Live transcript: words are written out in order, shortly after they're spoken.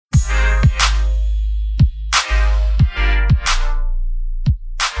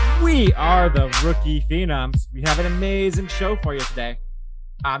We are the Rookie Phenoms. We have an amazing show for you today.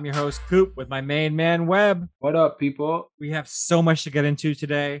 I'm your host, Coop, with my main man, Webb. What up, people? We have so much to get into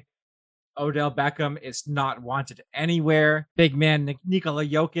today. Odell Beckham is not wanted anywhere. Big man Nikola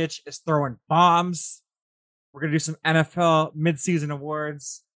Jokic is throwing bombs. We're going to do some NFL midseason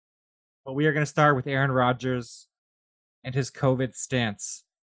awards. But we are going to start with Aaron Rodgers and his COVID stance.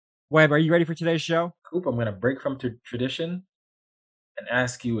 Webb, are you ready for today's show? Coop, I'm going to break from tradition and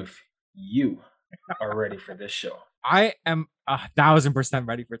ask you if you are ready for this show. I am 1,000%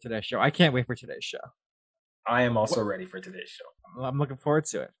 ready for today's show. I can't wait for today's show. I am also ready for today's show. I'm looking forward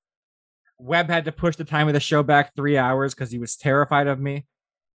to it. Webb had to push the time of the show back 3 hours because he was terrified of me,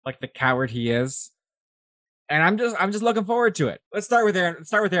 like the coward he is. And I'm just looking forward to it. Let's start with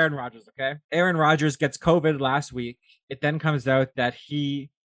Aaron Rodgers, okay? Aaron Rodgers gets COVID last week. It then comes out that he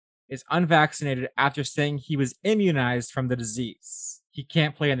is unvaccinated after saying he was immunized from the disease. He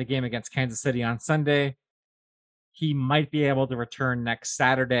can't play in the game against Kansas City on Sunday. He might be able to return next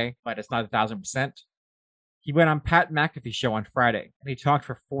Saturday, but it's not 1,000%. He went on Pat McAfee's show on Friday, and he talked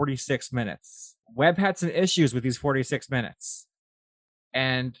for 46 minutes. Webb had some issues with these 46 minutes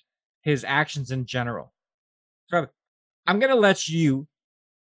and his actions in general. So I'm going to let you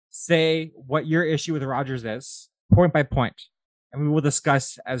say what your issue with Rodgers is, point by point, and we will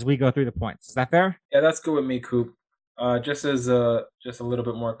discuss as we go through the points. Is that fair? Yeah, that's good with me, Coop. Just a little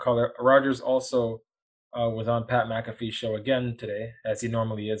bit more color. Rodgers also was on Pat McAfee's show again today, as he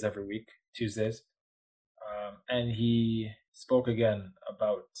normally is every week, Tuesdays. And he spoke again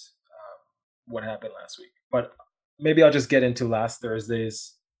about what happened last week. But maybe I'll just get into last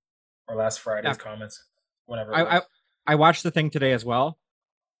Thursday's or last Friday's comments, whenever it was. I watched the thing today as well,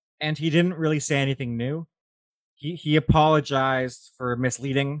 and he didn't really say anything new. He apologized for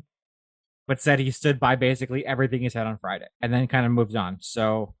misleading, but said he stood by basically everything he said on Friday, and then kind of moved on.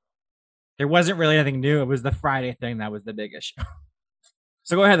 So there wasn't really anything new. It was the Friday thing that was the big issue.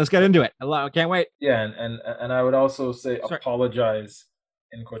 So go ahead, let's get into it. I can't wait. Yeah, and I would also say apologize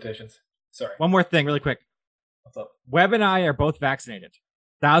in quotations. Sorry. One more thing, really quick. What's up? Webb and I are both vaccinated,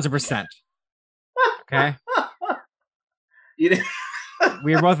 1,000%. Okay.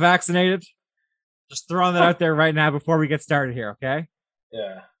 We are both vaccinated. Just throwing that out there right now before we get started here. Okay.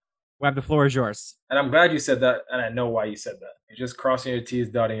 Yeah. Webb, the floor is yours. And I'm glad you said that, and I know why you said that. You're just crossing your T's,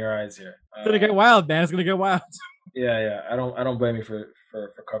 dotting your I's here. It's gonna get wild, man. It's gonna get wild. Yeah. I don't blame you for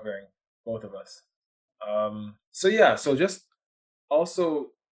covering both of us. So just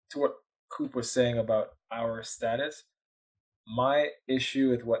also to what Coop was saying about our status, my issue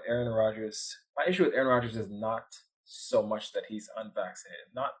with Aaron Rodgers is not so much that he's unvaccinated,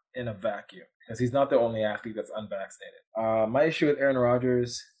 not in a vacuum, because he's not the only athlete that's unvaccinated. My issue with Aaron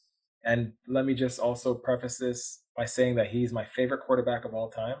Rodgers, and let me just also preface this by saying that he's my favorite quarterback of all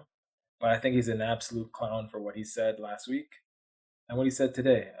time, but I think he's an absolute clown for what he said last week and what he said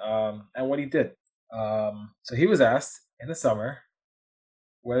today, and what he did. So he was asked in the summer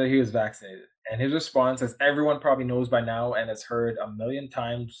whether he was vaccinated, and his response, as everyone probably knows by now and has heard a million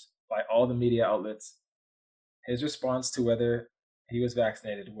times by all the media outlets, his response to whether he was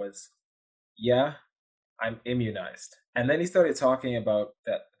vaccinated was, "Yeah, I'm immunized." And then he started talking about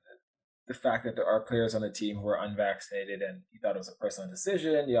the fact that there are players on the team who are unvaccinated, and he thought it was a personal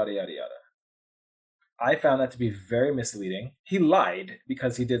decision, yada, yada, yada. I found that to be very misleading. He lied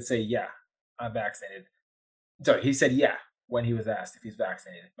because he did say, "Yeah, I'm vaccinated." Sorry, he said, "Yeah," when he was asked if he's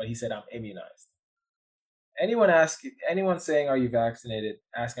vaccinated, but he said, "I'm immunized." Anyone saying, "Are you vaccinated?"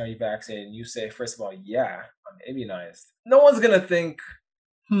 asking, "Are you vaccinated?" and you say, first of all, "Yeah, I'm immunized." No one's going to think,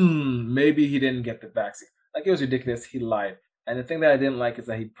 maybe he didn't get the vaccine. Like, it was ridiculous. He lied. And the thing that I didn't like is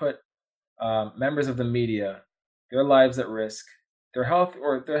that he put members of the media, their lives at risk, their health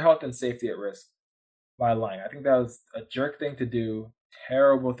and safety at risk by lying. I think that was a jerk thing to do,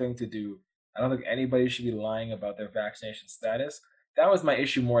 terrible thing to do. I don't think anybody should be lying about their vaccination status. That was my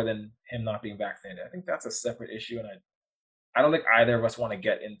issue more than him not being vaccinated. I think that's a separate issue, and I don't think either of us want to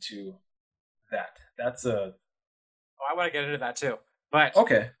get into that. I want to get into that too. But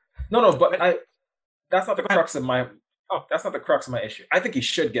okay, that's not the crux of my. Oh, that's not the crux of my issue. I think he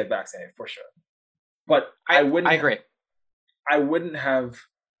should get vaccinated for sure, but I wouldn't. I agree. I wouldn't have.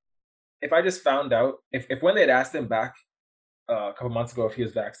 If I just found out, if when they had asked him back a couple months ago if he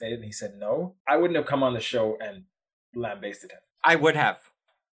was vaccinated and he said no, I wouldn't have come on the show and lambasted him. I would have.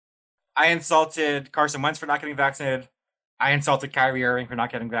 I insulted Carson Wentz for not getting vaccinated. I insulted Kyrie Irving for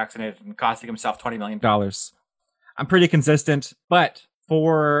not getting vaccinated and costing himself $20 million. I'm pretty consistent, but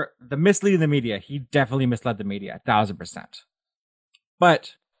for the misleading the media, he definitely misled the media 1,000%.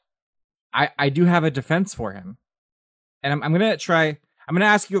 But I do have a defense for him. And I'm going to try. I'm going to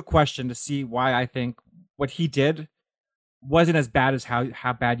ask you a question to see why I think what he did wasn't as bad as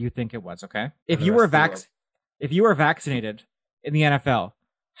how bad you think it was. Okay, And the rest of the world. if you were vaccinated in the NFL,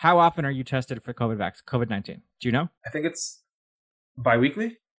 how often are you tested for COVID-19? Do you know? I think it's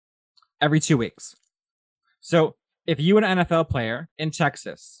bi-weekly. Every 2 weeks. So if you, an NFL player in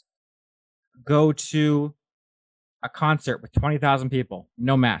Texas, go to a concert with 20,000 people,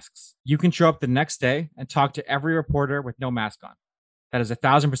 no masks, you can show up the next day and talk to every reporter with no mask on. That is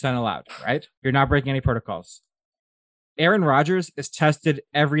 1,000% allowed, right? You're not breaking any protocols. Aaron Rodgers is tested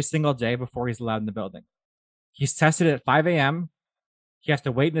every single day before he's allowed in the building. He's tested at 5 a.m. He has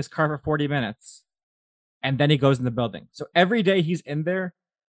to wait in his car for 40 minutes, and then he goes in the building. So every day he's in there,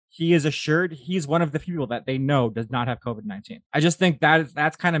 he is assured he's one of the people that they know does not have COVID-19. I just think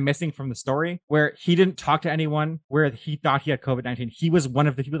that's kind of missing from the story, where he didn't talk to anyone where he thought he had COVID-19. He was one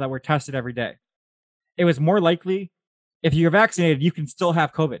of the people that were tested every day. It was more likely if you're vaccinated, you can still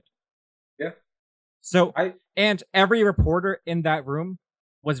have COVID. Yeah. So and every reporter in that room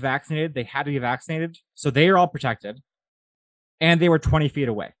was vaccinated. They had to be vaccinated. So they are all protected. And they were 20 feet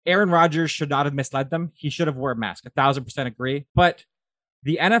away. Aaron Rodgers should not have misled them. He should have wore a mask. 1,000% agree. But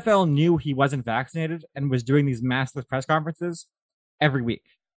the NFL knew he wasn't vaccinated and was doing these maskless press conferences every week.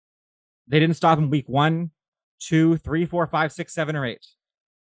 They didn't stop him week 1, 2, 3, 4, 5, 6, 7, or 8.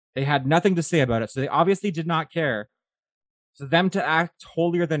 They had nothing to say about it. So they obviously did not care. So them to act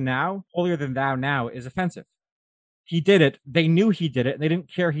holier than thou now is offensive. He did it. They knew he did it, and they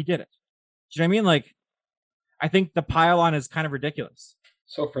didn't care he did it. Do you know what I mean? Like, I think the pile on is kind of ridiculous.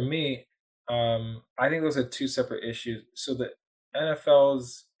 So for me, I think those are two separate issues. So the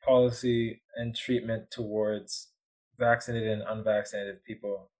NFL's policy and treatment towards vaccinated and unvaccinated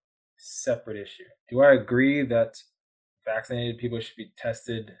people, separate issue. Do I agree that vaccinated people should be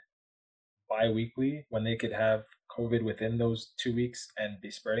tested bi-weekly when they could have COVID within those 2 weeks and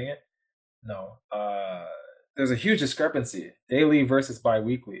be spreading it? No. There's a huge discrepancy, daily versus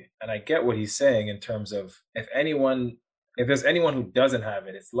bi-weekly. And I get what he's saying in terms of if there's anyone who doesn't have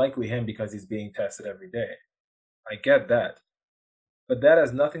it, it's likely him because he's being tested every day. I get that. But that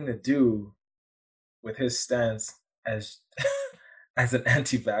has nothing to do with his stance as as an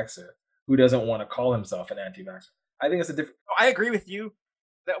anti-vaxxer who doesn't want to call himself an anti-vaxxer. I think it's a different. I agree with you.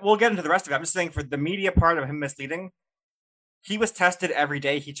 That we'll get into the rest of it. I'm just saying for the media part of him misleading, he was tested every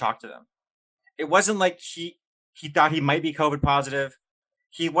day he talked to them. It wasn't like he thought he might be COVID positive.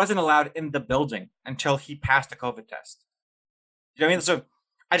 He wasn't allowed in the building until he passed a COVID test. You know what I mean? So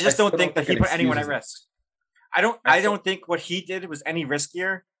I just don't think that he put anyone at risk. I don't think what he did was any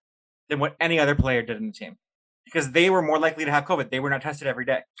riskier than what any other player did in the team, because they were more likely to have COVID. They were not tested every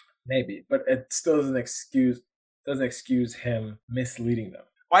day. Maybe, but it still doesn't excuse him misleading them.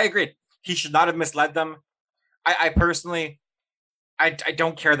 Well, I agree. He should not have misled them. I personally, I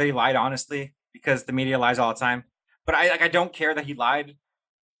don't care that he lied, honestly, because the media lies all the time. But I don't care that he lied.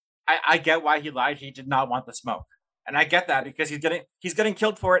 I get why he lied. He did not want the smoke, and I get that because he's getting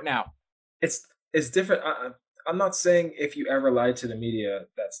killed for it now. It's different. I'm not saying if you ever lied to the media,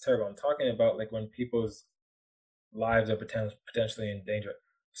 that's terrible. I'm talking about like when people's lives are potentially in danger.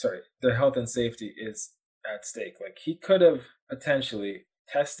 Sorry, their health and safety is at stake. Like he could have potentially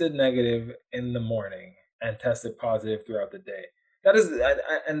tested negative in the morning and tested positive throughout the day. That is,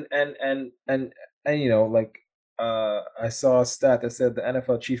 and you know, like I saw a stat that said the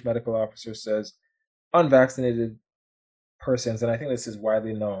NFL chief medical officer says unvaccinated persons, and I think this is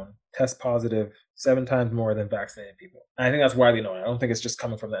widely known, test positive 7 times more than vaccinated people. And I think that's widely known. I don't think it's just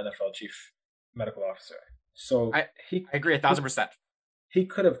coming from the NFL chief medical officer. So I agree 1,000%. He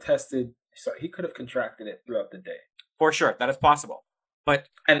could have he could have contracted it throughout the day. For sure, that is possible. But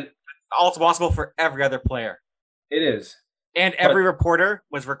and also possible for every other player. It is. And every reporter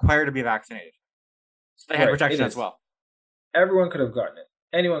was required to be vaccinated. So they had protection as well. Everyone could have gotten it.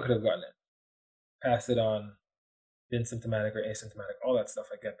 Anyone could have gotten it. Passed it on, been symptomatic or asymptomatic, all that stuff,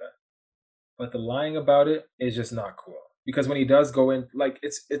 I get that. But the lying about it is just not cool. Because when he does go in, like,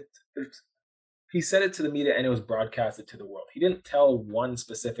 he said it to the media and it was broadcasted to the world. He didn't tell one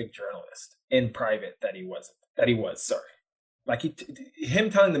specific journalist in private that he was, sorry. Like, him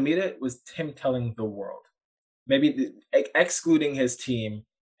telling the media was him telling the world. Maybe excluding his team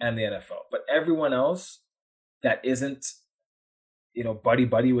and the NFL. But everyone else that isn't,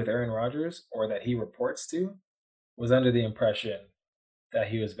 buddy with Aaron Rodgers or that he reports to was under the impression that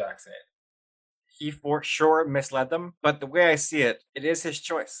he was vaccinated. He for sure misled them. But the way I see it, it is his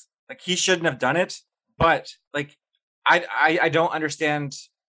choice. Like, he shouldn't have done it. But, like, I don't understand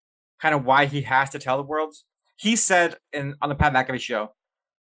kind of why he has to tell the world. He said on the Pat McAfee show,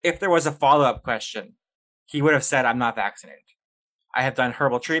 if there was a follow-up question, he would have said, I'm not vaccinated. I have done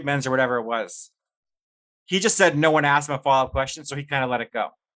herbal treatments or whatever it was. He just said no one asked him a follow-up question, so he kind of let it go.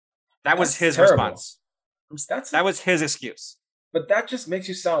 That was That's his terrible. response. That's That was his excuse. But that just makes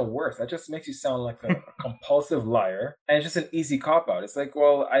you sound worse. That just makes you sound like a compulsive liar, and it's just an easy cop out. It's like,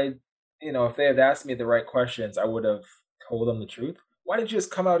 well, if they had asked me the right questions, I would have told them the truth. Why didn't you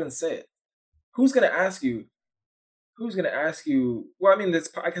just come out and say it? Who's gonna ask you? Who's gonna ask you? Well, I mean,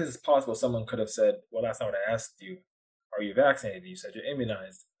 I guess it's possible someone could have said, "Well, that's not what I asked you. Are you vaccinated?" You said you're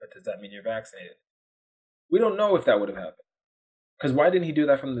immunized, but does that mean you're vaccinated? We don't know if that would have happened. Because why didn't he do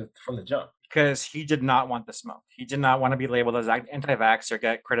that from the jump? Because he did not want the smoke. He did not want to be labeled as anti-vax or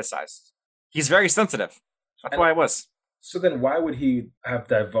get criticized. He's very sensitive. That's why it was. So then why would he have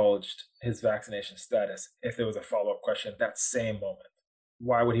divulged his vaccination status if there was a follow-up question that same moment?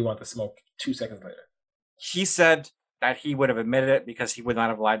 Why would he want the smoke 2 seconds later? He said that he would have admitted it because he would not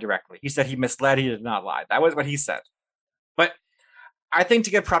have lied directly. He said he misled, he did not lie. That was what he said. But I think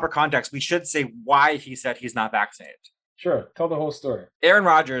to give proper context, we should say why he said he's not vaccinated. Sure, tell the whole story. Aaron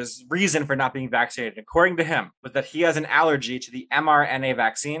Rodgers' reason for not being vaccinated, according to him, was that he has an allergy to the mRNA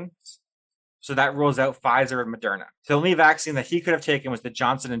vaccine. So that rules out Pfizer and Moderna. The only vaccine that he could have taken was the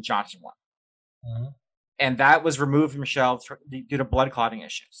Johnson & Johnson one. Mm-hmm. And that was removed from shelves due to blood clotting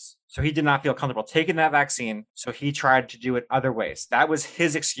issues. So he did not feel comfortable taking that vaccine. So he tried to do it other ways. That was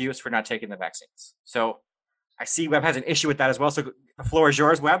his excuse for not taking the vaccines. So I see Webb has an issue with that as well. So the floor is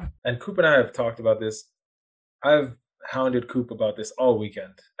yours, Webb. And Coop and I have talked about this. I've hounded Coop about this all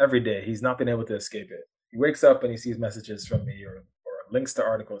weekend. Every day. He's not been able to escape it. He wakes up and he sees messages from me or links to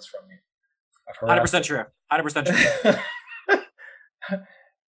articles from me. 100% true. 100% true.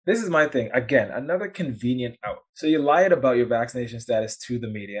 This is my thing. Again, another convenient out. So you lied about your vaccination status to the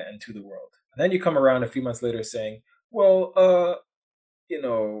media and to the world. And then you come around a few months later saying, well,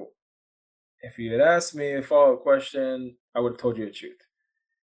 if you had asked me a follow-up question, I would have told you the truth.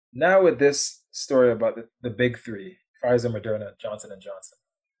 Now with this story about the big three, Pfizer, Moderna, Johnson & Johnson.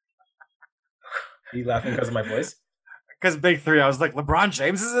 Are you laughing because of my voice? Because big three, I was like, LeBron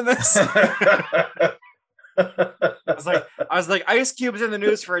James is in this? I was like, Ice Cube's in the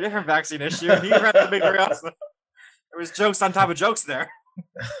news for a different vaccine issue, and he read the big three also. There was jokes on top of jokes there.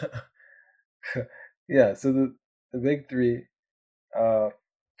 Yeah, so the big three, Pfizer,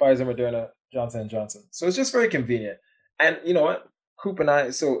 Moderna, Johnson & Johnson. So it's just very convenient. And you know what? Coop and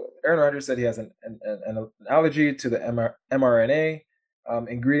I, so Aaron Rodgers said he has an allergy to the mRNA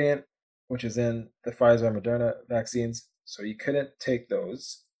ingredient, which is in the Pfizer and Moderna vaccines. So he couldn't take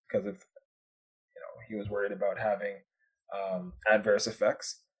those because of, he was worried about having adverse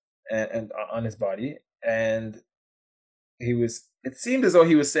effects and on his body. And it seemed as though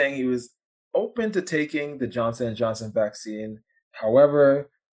he was saying he was open to taking the Johnson & Johnson vaccine. However,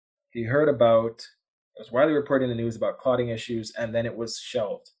 he heard about, it was widely reported in the news about clotting issues, and then it was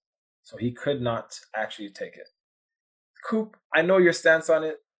shelved. So he could not actually take it. Coop, I know your stance on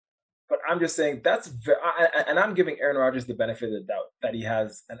it, but I'm just saying and I'm giving Aaron Rodgers the benefit of the doubt that he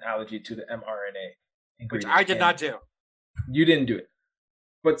has an allergy to the mRNA ingredient. Which I did not do. You didn't do it.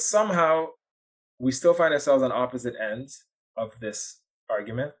 But somehow we still find ourselves on opposite ends of this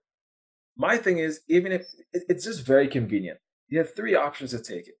argument. My thing is, even if it's just very convenient, you have three options to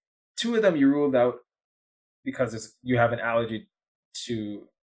take it. Two of them you ruled out because you have an allergy to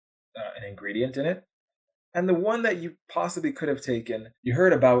an ingredient in it. And the one that you possibly could have taken, you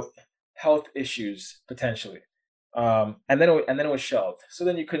heard about health issues potentially. And then it was shelved. So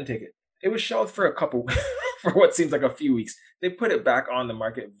then you couldn't take it. It was shelved for for what seems like a few weeks. They put it back on the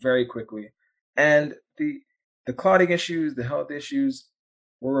market very quickly. And the clotting issues, the health issues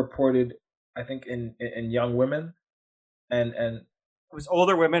were reported, I think, in young women. And it was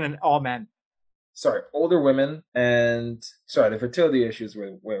older women and all men. Sorry, older women and the fertility issues were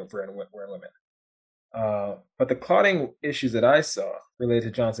in women. But the clotting issues that I saw related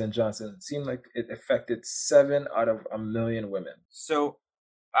to Johnson & Johnson seemed like it affected 7 out of 1 million women. So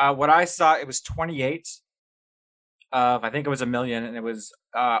what I saw, it was 28 of, I think it was 1 million, and it was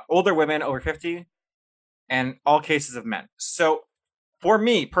older women over 50 and all cases of men. So for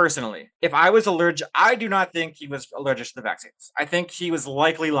me personally, if I was allergic, I do not think he was allergic to the vaccines. I think he was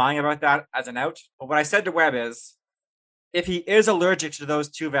likely lying about that as an out. But what I said to Webb is, if he is allergic to those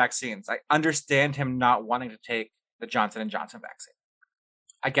two vaccines, I understand him not wanting to take the Johnson & Johnson vaccine.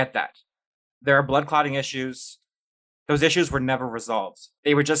 I get that. There are blood clotting issues. Those issues were never resolved.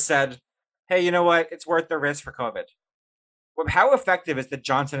 They were just said, hey, you know what? It's worth the risk for COVID. Well, how effective is the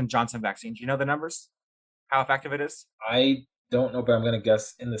Johnson & Johnson vaccine? Do you know the numbers? How effective it is? I don't know, but I'm going to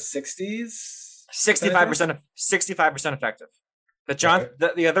guess in the 60s. 65% effective.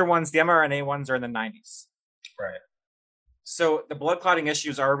 The other ones, the mRNA ones, are in the 90s. Right. So the blood clotting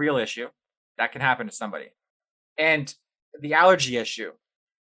issues are a real issue that can happen to somebody, and the allergy issue.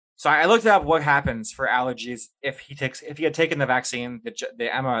 So I looked up what happens for allergies if he had taken the vaccine,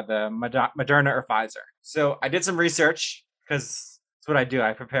 the Emma, the Moderna or Pfizer. So I did some research because that's what I do.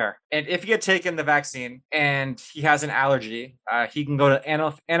 I prepare. And if he had taken the vaccine and he has an allergy, he can go to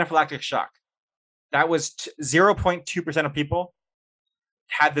anaphylactic shock. That was 0.2% of people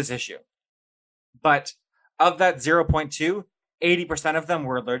had this issue. But of that 0.2, 80% of them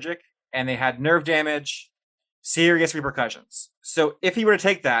were allergic and they had nerve damage, serious repercussions. So if he were to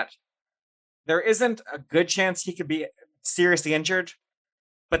take that, there isn't a good chance he could be seriously injured,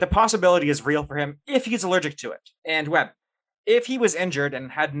 but the possibility is real for him if he's allergic to it. And Webb, if he was injured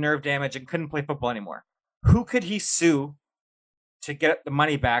and had nerve damage and couldn't play football anymore, who could he sue to get the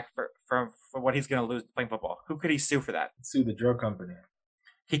money back for what he's going to lose playing football? Who could he sue for that? Sue the drug company.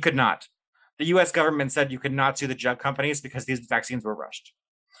 He could not. The U.S. government said you could not sue the drug companies because these vaccines were rushed.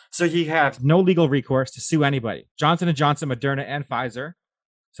 So he has no legal recourse to sue anybody. Johnson & Johnson, Moderna, and Pfizer.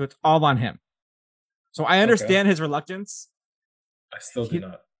 So it's all on him. So I understand his reluctance. I still do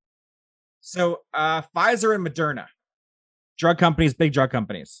not. So Pfizer and Moderna, drug companies, big drug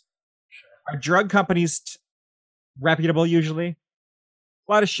companies. Sure. Are drug companies reputable usually?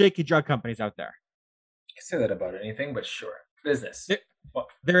 A lot of shaky drug companies out there. You can say that about anything, but sure. Business.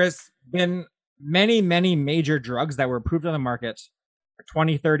 There has been many, many major drugs that were approved on the market for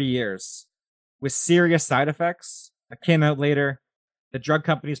 20, 30 years with serious side effects that came out later. The drug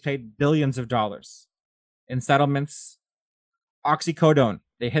companies paid billions of dollars in settlements. Oxycodone,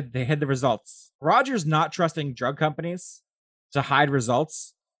 they hid the results. Rodgers not trusting drug companies to hide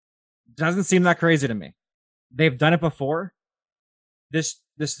results doesn't seem that crazy to me. They've done it before. This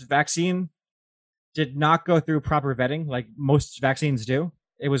vaccine did not go through proper vetting like most vaccines do.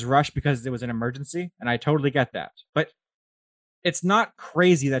 It was rushed because it was an emergency, and I totally get that. But it's not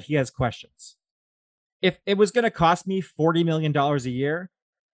crazy that he has questions. If it was going to cost me $40 million a year,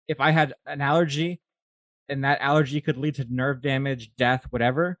 if I had an allergy and that allergy could lead to nerve damage, death,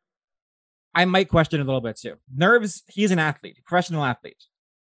 whatever, I might question it a little bit too. Nerves, he's an athlete, professional athlete.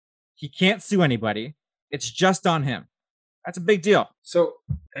 He can't sue anybody. It's just on him. That's a big deal. So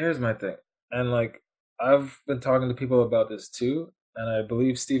here's my thing. And like, I've been talking to people about this too. And I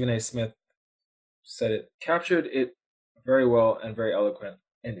believe Stephen A. Smith said it, captured it very well and very eloquent,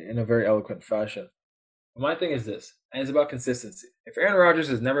 in a very eloquent fashion. But my thing is this, and it's about consistency. If Aaron Rodgers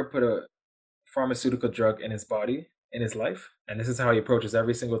has never put a pharmaceutical drug in his body, in his life, and this is how he approaches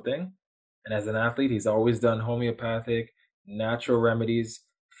every single thing, and as an athlete, he's always done homeopathic, natural remedies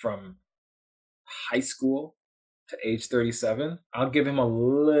from high school to age 37, I'll give him a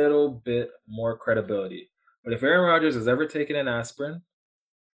little bit more credibility. But if Aaron Rodgers has ever taken an aspirin,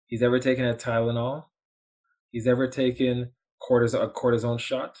 he's ever taken a Tylenol, he's ever taken a cortisone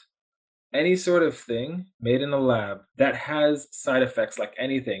shot, any sort of thing made in a lab that has side effects like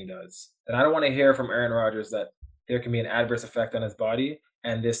anything does, then I don't want to hear from Aaron Rodgers that there can be an adverse effect on his body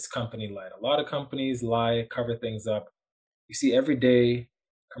and this company lied. A lot of companies lie, cover things up. You see every day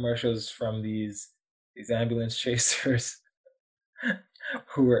commercials from these ambulance chasers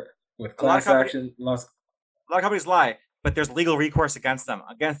who were with class action loss. A lot of companies lie, but there's legal recourse against them.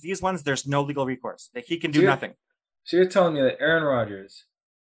 Against these ones, there's no legal recourse. He can do nothing. So you're telling me that Aaron Rodgers,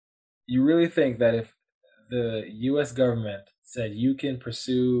 you really think that if the U.S. government said you can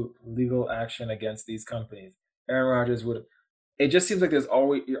pursue legal action against these companies, Aaron Rodgers would? It just seems like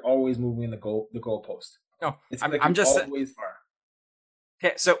you're always moving the goalpost. No, I'm just always far.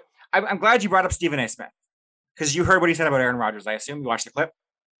 Okay, so I'm glad you brought up Stephen A. Smith because you heard what he said about Aaron Rodgers. I assume you watched the clip.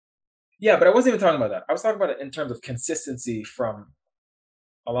 Yeah, but I wasn't even talking about that. I was talking about it in terms of consistency from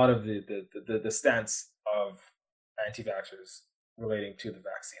a lot of the stance of anti-vaxxers relating to the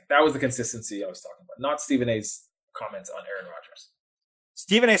vaccine. That was the consistency I was talking about, not Stephen A.'s comments on Aaron Rodgers.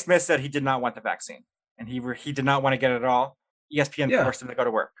 Stephen A. Smith said he did not want the vaccine, and he did not want to get it at all. ESPN forced him to go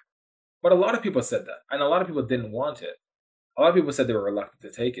to work. But a lot of people said that, and a lot of people didn't want it. A lot of people said they were reluctant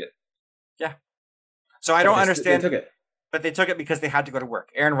to take it. Yeah. So I don't understand. They took it. But they took it because they had to go to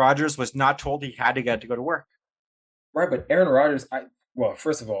work. Aaron Rodgers was not told he had to get to go to work. Right, but Aaron Rodgers,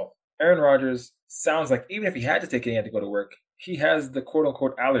 first of all, Aaron Rodgers sounds like even if he had to take it, he had to go to work. He has the quote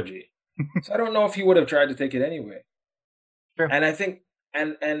unquote allergy. So I don't know if he would have tried to take it anyway. Sure. And I think,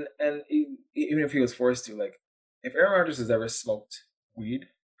 and even if he was forced to, like, if Aaron Rodgers has ever smoked weed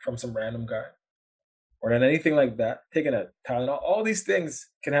from some random guy, or done anything like that, taking a Tylenol, all these things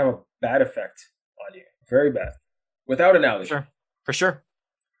can have a bad effect on you. Very bad. Without an allergy. For sure.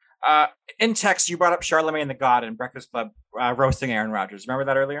 Uh, in text, you brought up Charlemagne the God and Breakfast Club roasting Aaron Rodgers. Remember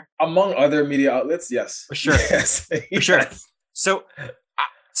that earlier? Among other media outlets, yes. For sure. Yes. For sure. Yes.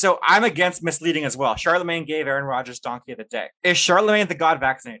 So I'm against misleading as well. Charlemagne gave Aaron Rodgers donkey of the day. Is Charlemagne the God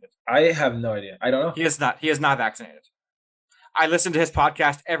vaccinated? I have no idea. I don't know. He is not. He is not vaccinated. I listen to his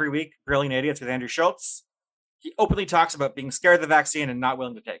podcast every week, Brilliant Idiots with Andrew Schultz. He openly talks about being scared of the vaccine and not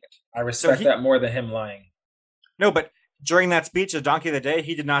willing to take it. I respect that more than him lying. No, but during that speech, the donkey of the day,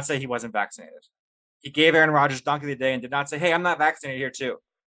 he did not say he wasn't vaccinated. He gave Aaron Rodgers donkey of the day and did not say, "Hey, I'm not vaccinated here too."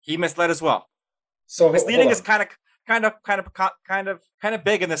 He misled as well. So misleading is kind of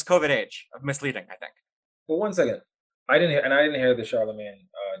big in this COVID age of misleading, I think. Well, 1 second. I didn't hear the Charlemagne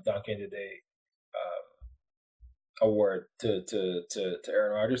donkey of the day award to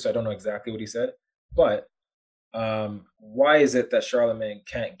Aaron Rodgers, so I don't know exactly what he said. But why is it that Charlemagne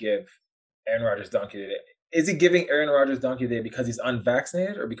can't give Aaron Rodgers donkey of the day? Is he giving Aaron Rodgers donkey of the day because he's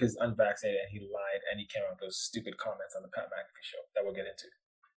unvaccinated, or because he's unvaccinated and he lied and he came out with those stupid comments on the Pat McAfee show that we'll get into?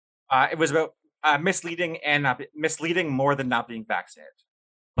 It was about misleading and misleading more than not being vaccinated.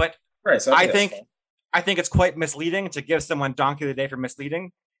 But right, so I think it's quite misleading to give someone donkey of the day for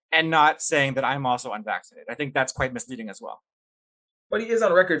misleading and not saying that I'm also unvaccinated. I think that's quite misleading as well. But he is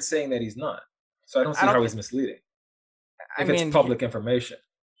on record saying that he's not. So I don't see how he's misleading. It's public information.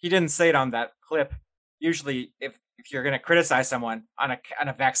 He didn't say it on that clip. Usually, if you're going to criticize someone on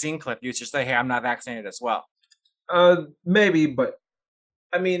a vaccine clip, you just say, "Hey, I'm not vaccinated as well." Maybe, but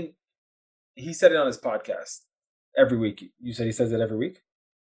I mean, he said it on his podcast every week. You said he says it every week?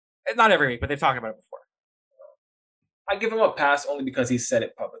 Not every week, but they've talked about it before. I give him a pass only because he said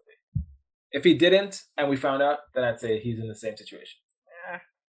it publicly. If he didn't, and we found out, then I'd say he's in the same situation.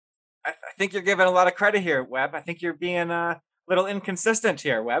 I think you're giving a lot of credit here, Webb. I think you're being a little inconsistent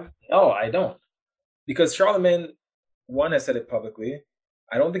here, Webb. No, I don't. Because Charlemagne, one, has said it publicly.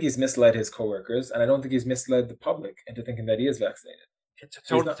 I don't think he's misled his coworkers, and I don't think he's misled the public into thinking that he is vaccinated.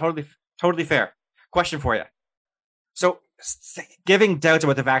 Totally fair. Question for you. So, giving doubts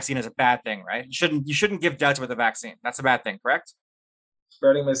about the vaccine is a bad thing, right? You shouldn't give doubts about the vaccine. That's a bad thing, correct?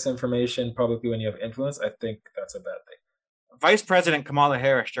 Spreading misinformation publicly when you have influence, I think that's a bad thing. Vice President Kamala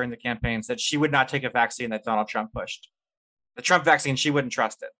Harris during the campaign said she would not take a vaccine that Donald Trump pushed. The Trump vaccine, she wouldn't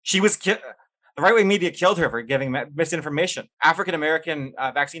trust it. The right-wing media killed her for giving misinformation. African-American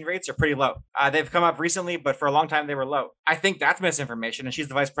vaccine rates are pretty low. They've come up recently, but for a long time they were low. I think that's misinformation, and she's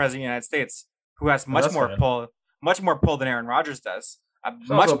the vice president of the United States, who has much more pull than Aaron Rodgers does.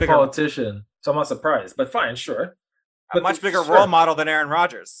 Much bigger politician, so I'm not surprised. But fine, sure. A much bigger role model than Aaron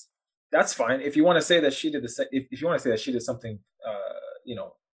Rodgers. That's fine. If you want to say that she did if you want to say that she did something,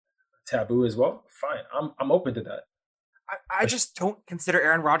 taboo as well, fine. I'm open to that. I just don't consider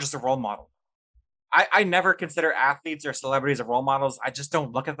Aaron Rodgers a role model. I never consider athletes or celebrities as role models. I just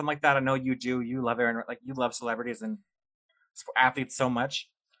don't look at them like that. I know you do. You love you love celebrities and athletes so much.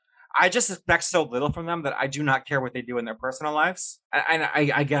 I just expect so little from them that I do not care what they do in their personal lives.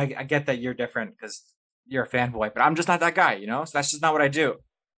 I get that you're different because you're a fanboy, but I'm just not that guy, So that's just not what I do.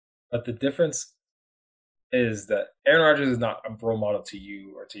 But the difference is that Aaron Rodgers is not a role model to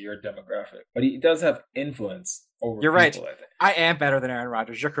you or to your demographic, but he does have influence over You're people, right. I think. I am better than Aaron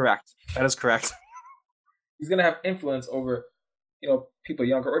Rodgers. You're correct. That is correct. He's going to have influence over, people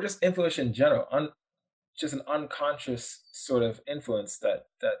younger, or just influence in general. Just an unconscious sort of influence that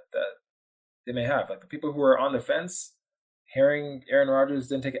they may have. Like the people who are on the fence, hearing Aaron Rodgers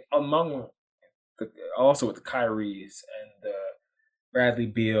didn't take it, also with the Kyries and the Bradley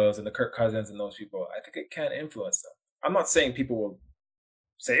Beals and the Kirk Cousins and those people, I think it can influence them. I'm not saying people will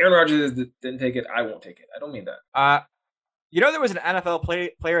say Aaron Rodgers didn't take it, I won't take it. I don't mean that. There was an NFL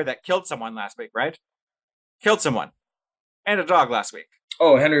player that killed someone last week, right? Killed someone. And a dog last week.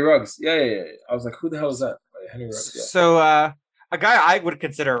 Oh, Henry Ruggs. Yeah. I was like, who the hell is that? Henry Ruggs, yeah. So, a guy I would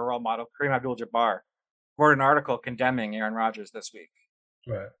consider a role model, Kareem Abdul-Jabbar, wrote an article condemning Aaron Rodgers this week.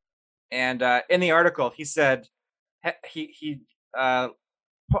 Right. And in the article, he said he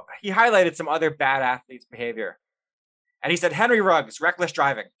highlighted some other bad athletes' behavior. And he said, Henry Ruggs, reckless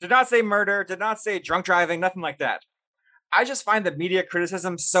driving. Did not say murder, did not say drunk driving, nothing like that. I just find the media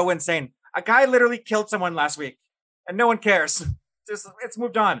criticism so insane. A guy literally killed someone last week, and no one cares. It's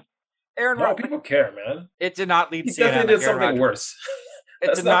moved on. Aaron Rodgers. People care, man. It did not lead CNN. He definitely did something worse.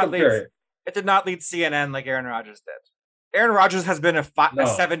 It did not lead CNN like Aaron Rodgers did. Aaron Rodgers has been a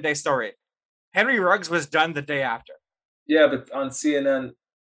 7-day story. Henry Ruggs was done the day after. Yeah, but on CNN,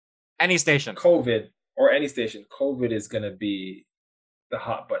 any station, COVID is going to be the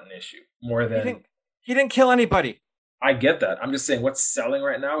hot button issue more than he didn't kill anybody. I get that. I'm just saying what's selling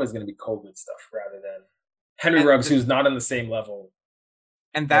right now is going to be COVID stuff rather than Henry Ruggs, who's not on the same level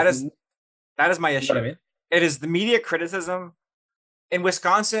and That's that is my you know what I issue. mean. It is the media criticism. In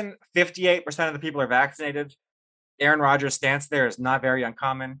Wisconsin, 58% of the people are vaccinated. Aaron Rodgers' stance there is not very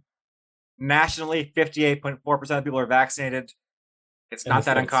uncommon. Nationally, 58.4% of people are vaccinated. It's In the not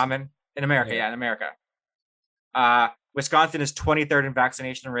that states. uncommon. In America, Yeah. yeah, in America. Wisconsin is 23rd in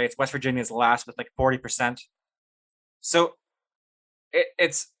vaccination rates. West Virginia is last with like 40%. So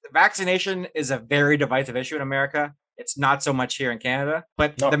it's vaccination is a very divisive issue in America. It's not so much here in Canada,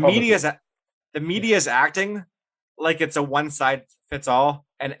 but Not publicly. the Yeah. media is acting like it's a one size fits all,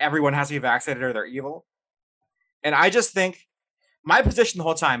 and everyone has to be vaccinated or they're evil. And I just think my position the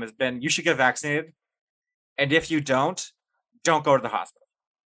whole time has been you should get vaccinated, and if you don't go to the hospital.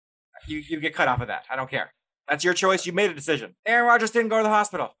 You get cut off of that. I don't care. That's your choice. You made a decision. Aaron Rodgers didn't go to the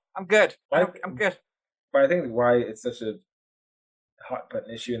hospital. I'm good. I, I'm good. but I think why it's such a hot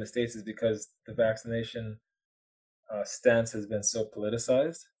button issue in the states is because the vaccination stance has been so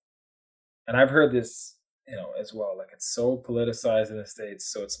politicized, and I've heard this, as well. Like it's so politicized in the states,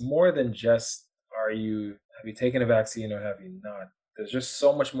 so it's more than just have you taken a vaccine or have you not. There's just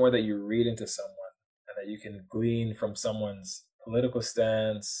so much more that you read into someone, and that you can glean from someone's political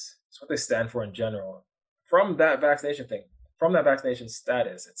stance. It's what they stand for in general, from that vaccination thing, from that vaccination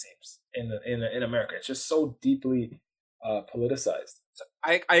status. It seems in America, it's just so deeply politicized. So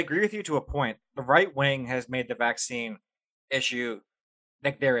I agree with you to a point. The right wing has made the vaccine issue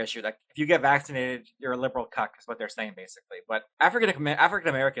like their issue. Like if you get vaccinated, you're a liberal cuck, is what they're saying basically. But African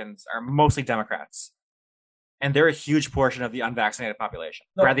Americans are mostly Democrats, and they're a huge portion of the unvaccinated population.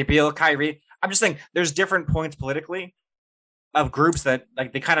 No, Bradley Beal, Kyrie. I'm just saying there's different points politically of groups that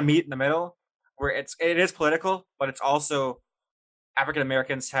like they kind of meet in the middle, where it is political, but it's also African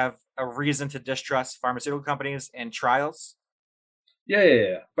Americans have a reason to distrust pharmaceutical companies and trials. yeah, yeah,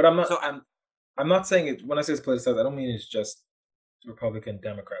 yeah. But I'm not. So I'm not saying it when I say it's politicized. I don't mean it's just Republican,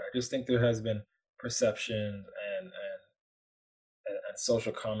 Democrat. I just think there has been perception and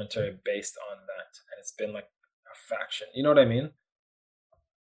social commentary based on that, and it's been like a faction. You know what I mean?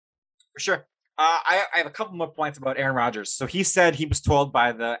 for sure, I have a couple more points about Aaron Rodgers. So he said he was told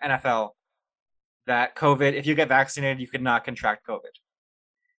by the NFL that COVID, if you get vaccinated, you could not contract COVID.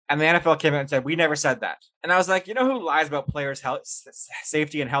 And the NFL came out and said, we never said that. And I was like, you know who lies about players' health,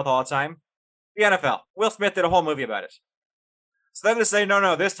 safety and health all the time? The NFL. Will Smith did a whole movie about it. So then to say, no,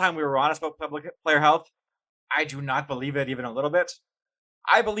 no, this time we were honest about public player health, I do not believe it even a little bit.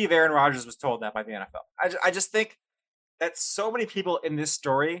 I believe Aaron Rodgers was told that by the NFL. I just think that so many people in this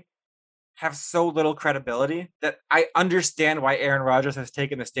story have so little credibility that I understand why Aaron Rodgers has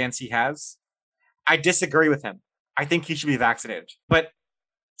taken the stance he has. I disagree with him. I think he should be vaccinated. But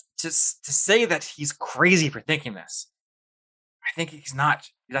just to say that he's crazy for thinking this, I think he's not.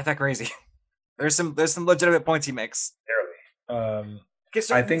 He's not that crazy. There's some legitimate points he makes. Barely. Okay,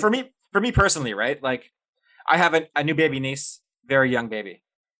 so I think. for me personally, right? Like I have a new baby niece, very young baby,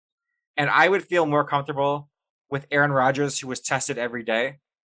 and I would feel more comfortable with Aaron Rodgers, who was tested every day,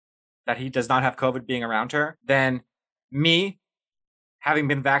 that he does not have COVID being around her, than me having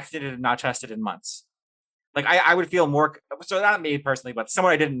been vaccinated and not tested in months. Like I would feel more. So not me personally, but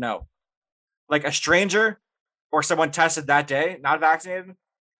someone I didn't know, like a stranger or someone tested that day, not vaccinated.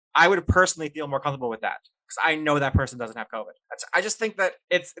 I would personally feel more comfortable with that because I know that person doesn't have COVID. I just think that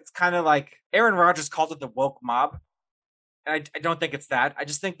it's kind of like Aaron Rodgers called it the woke mob. And I don't think it's that. I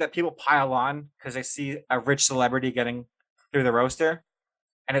just think that people pile on because they see a rich celebrity getting through the roaster,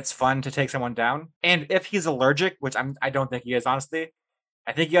 and it's fun to take someone down. And if he's allergic, which I don't think he is, honestly,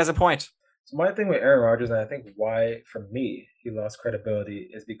 I think he has a point. So my thing with Aaron Rodgers, and I think why for me he lost credibility,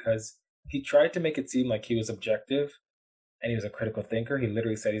 is because he tried to make it seem like he was objective and he was a critical thinker. He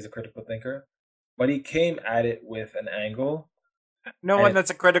literally said he's a critical thinker, but he came at it with an angle, No and one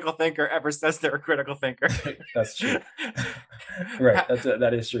that's a critical thinker ever says they're a critical thinker. that's true. Right,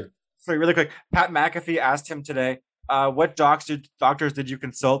 that is true. So really quick, Pat McAfee asked him today, "What doctors did you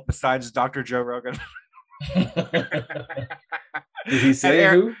consult besides Dr. Joe Rogan?" Did he And say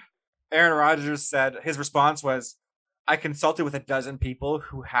who? Aaron Rodgers said his response was, "I consulted with a dozen people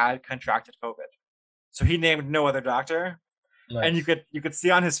who had contracted COVID." So he named no other doctor, and Nice. you could see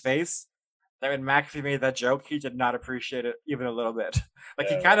on his face that when McAfee made that joke, he did not appreciate it even a little bit. Like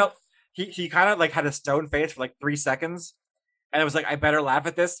Yeah, right. he kind of like had a stone face for like 3 seconds, and it was like I better laugh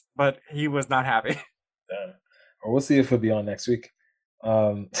at this, but he was not happy. Damn. Well, we'll see if he'll be on next week.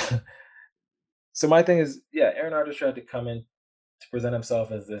 Um, so my thing is, yeah, Aaron Rodgers tried to come in to present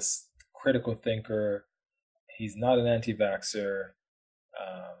himself as this critical thinker. He's not an anti-vaxxer.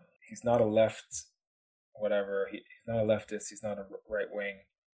 Um, he's not a left, whatever. He's not a leftist. He's not a right wing.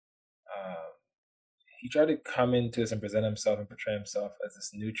 Um, he tried to come into this and present himself and portray himself as this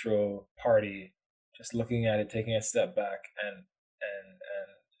neutral party, just looking at it, taking a step back, and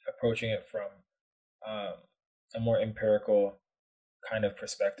approaching it from um, a more empirical kind of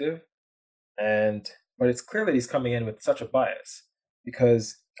perspective. And but it's clear that he's coming in with such a bias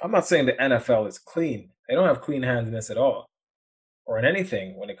because I'm not saying the NFL is clean. They don't have clean hands in this at all, or in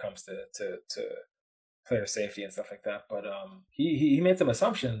anything when it comes to player safety and stuff like that. But he made some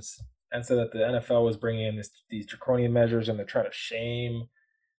assumptions and said that the NFL was bringing in these draconian measures and they're trying to shame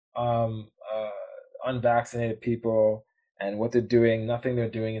um, uh, unvaccinated people, and what they're doing, nothing they're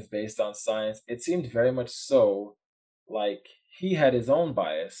doing is based on science. It seemed very much so like he had his own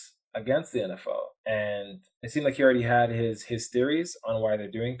bias against the NFL, and it seemed like he already had his theories on why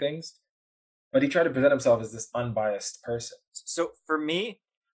they're doing things, but he tried to present himself as this unbiased person. So for me,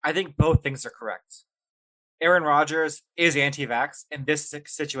 I think both things are correct. Aaron Rodgers is anti-vax in this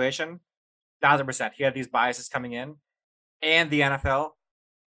situation, 1,000%. He had these biases coming in, and the NFL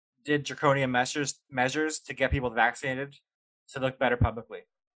did draconian measures to get people vaccinated to look better publicly.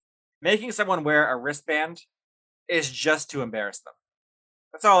 Making someone wear a wristband is just to embarrass them.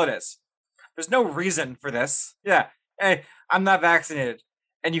 That's all it is. There's no reason for this. Yeah, hey, I'm not vaccinated,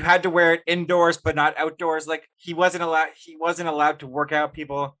 and you had to wear it indoors but not outdoors. Like he wasn't allowed. He wasn't allowed to work out.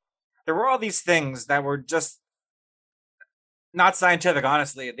 People. There were all these things that were just not scientific.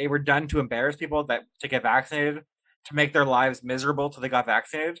 Honestly, they were done to embarrass people that to get vaccinated, to make their lives miserable till they got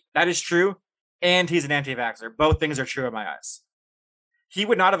vaccinated. That is true, and he's an anti-vaxxer. Both things are true in my eyes. He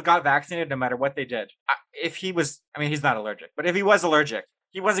would not have got vaccinated no matter what they did. If he was, I mean, he's not allergic, but if he was allergic,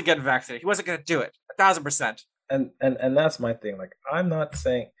 he wasn't getting vaccinated. He wasn't going to do it. 1,000%. And that's my thing. Like, I'm not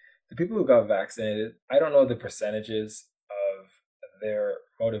saying the people who got vaccinated, I don't know the percentages of their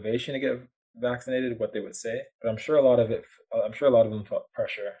motivation to get vaccinated, what they would say, but I'm sure a lot of them felt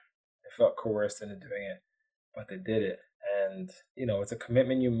pressure. They felt coerced into doing it, but they did it. And, it's a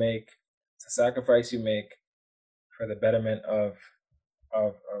commitment you make, it's a sacrifice you make for the betterment of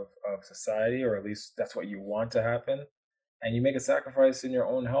society, or at least that's what you want to happen. And you make a sacrifice in your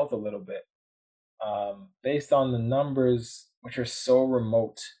own health a little bit, based on the numbers, which are so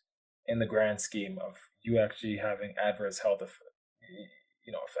remote in the grand scheme of you actually having adverse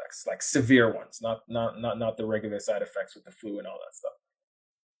effects, like severe ones, not the regular side effects with the flu and all that stuff.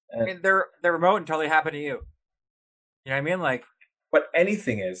 I And mean, they're remote until they happen to you. You know what I mean? Like, but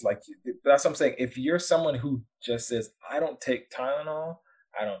anything is like that's what I'm saying. If you're someone who just says, I don't take Tylenol,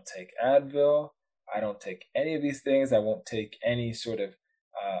 I don't take Advil, I don't take any of these things, I won't take any sort of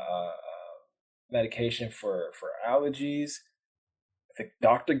medication for allergies. If the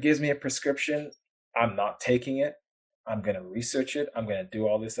doctor gives me a prescription, I'm not taking it. I'm gonna research it. I'm gonna do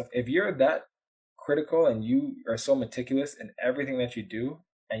all this stuff. If you're that critical and you are so meticulous in everything that you do,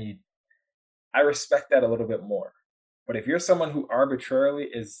 and I respect that a little bit more. But if you're someone who arbitrarily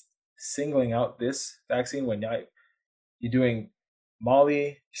is singling out this vaccine when you're doing Molly,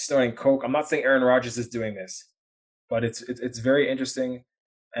 you're snorting Coke. I'm not saying Aaron Rodgers is doing this, but it's very interesting,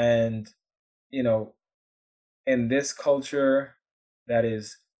 and you know, in this culture that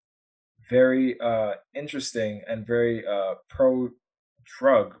is very interesting and very pro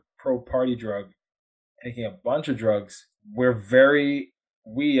drug, pro party drug, taking a bunch of drugs.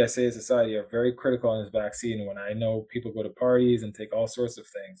 We as a society are very critical on this vaccine. When I know people go to parties and take all sorts of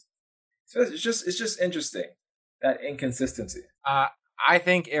things, so it's just interesting, that inconsistency. uh, I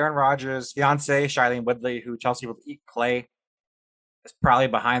think Aaron Rodgers' fiance, Shailene Woodley, who tells people to eat clay, is probably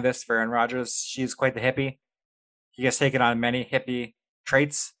behind this for Aaron Rodgers. She's quite the hippie. He has taken on many hippie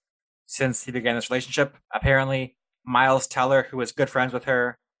traits since he began this relationship. Apparently, Miles Teller, who was good friends with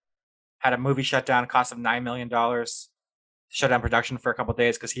her, had a movie shut down, cost him $9 million, shut down production for a couple of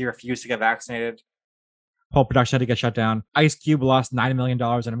days because he refused to get vaccinated. Whole production had to get shut down. Ice Cube lost $9 million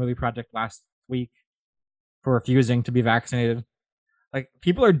in a movie project last week for refusing to be vaccinated. Like,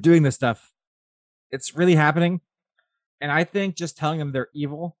 people are doing this stuff. It's really happening. And I think just telling them they're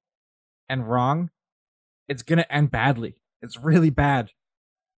evil and wrong, it's gonna end badly. It's really bad.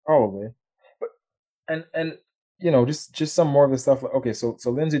 Probably, but and just some more of the stuff. Okay, so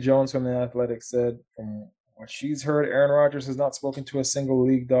Lindsey Jones from the Athletic said, from what she's heard, Aaron Rodgers has not spoken to a single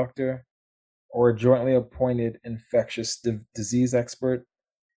league doctor or a jointly appointed infectious disease expert,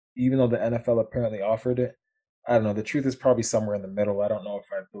 even though the NFL apparently offered it. I don't know. The truth is probably somewhere in the middle. I don't know if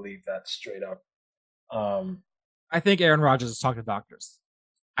I believe that straight up. Um, I think Aaron Rodgers has talked to doctors.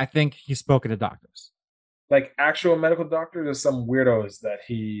 I think he's spoken to doctors. like actual medical doctors or some weirdos that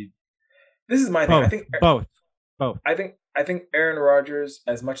he. This is my thing. Both. I think Aaron Rodgers,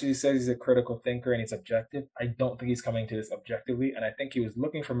 as much as he says he's a critical thinker and he's objective, I don't think he's coming to this objectively. And I think he was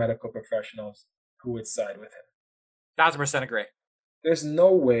looking for medical professionals who would side with him. 1,000% agree. There's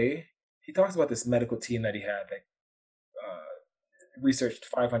no way. He talks about this medical team that he had that researched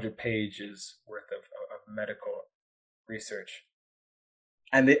 500 pages worth of medical research,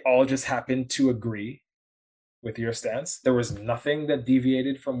 and they all just happened to agree with your stance. There was nothing that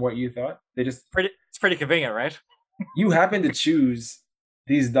deviated from what you thought. They just It's pretty convenient, right? you happen to choose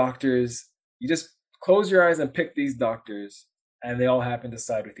these doctors. You just close your eyes and pick these doctors, and they all happen to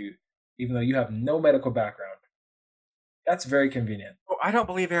side with you, even though you have no medical background. That's very convenient. Oh, I don't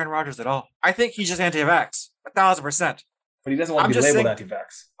believe Aaron Rodgers at all. I think he's just anti-vax. 1,000%. But he doesn't want I'm to be just labeled saying.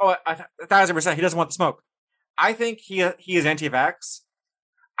 anti-vax. Oh, 1,000%. He doesn't want the smoke. I think he is anti-vax.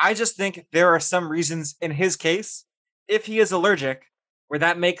 I just think there are some reasons in his case, if he is allergic, where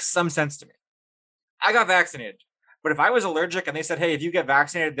that makes some sense to me. I got vaccinated, but if I was allergic and they said, "Hey, if you get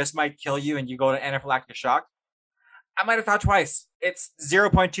vaccinated, this might kill you," and you go to anaphylactic shock, I might have thought twice. It's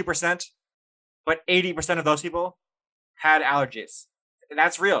 0.2%, but 80% of those people had allergies.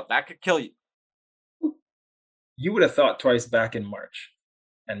 That's real. That could kill you. You would have thought twice back in March,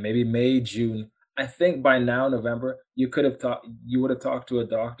 and maybe May, June. I think by now, November, you would have talked to a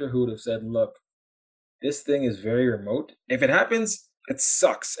doctor who would have said, "Look, this thing is very remote. If it happens, it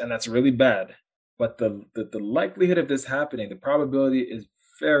sucks, and that's really bad. But the likelihood of this happening, the probability is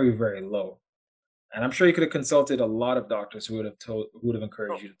very, very low." And I'm sure you could have consulted a lot of doctors who would have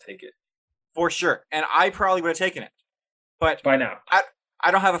encouraged Oh, you to take it for sure. And I probably would have taken it. But by now. I, I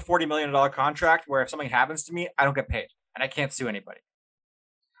don't have a $40 million contract where if something happens to me, I don't get paid and I can't sue anybody.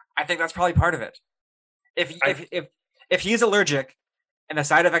 I think that's probably part of it. If I if if if he's allergic and the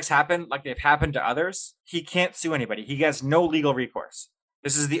side effects happen like they've happened to others, he can't sue anybody. He has no legal recourse.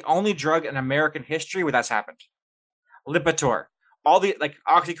 This is the only drug in American history where that's happened. Lipitor, all the like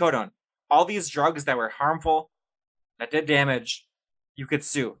oxycodone, all these drugs that were harmful, that did damage, you could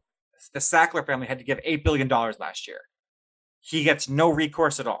sue. The Sackler family had to give $8 billion last year. He gets no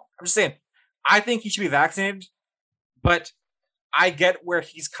recourse at all. I'm just saying, I think he should be vaccinated, but I get where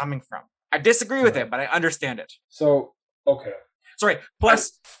he's coming from. I disagree with right. it, but I understand it. So okay. Sorry. I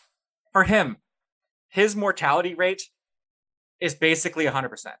Plus, for him, his mortality rate is basically 100%.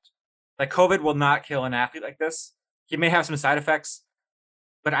 Like, COVID will not kill an athlete like this. He may have some side effects,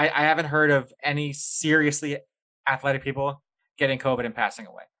 but I haven't heard of any seriously athletic people getting COVID and passing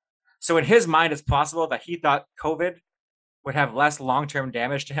away. So, in his mind, it's possible that he thought COVID would have less long term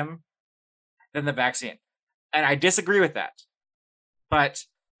damage to him than the vaccine. And I disagree with that. But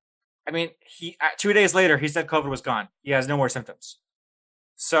I mean, 2 days later, he said COVID was gone. He has no more symptoms.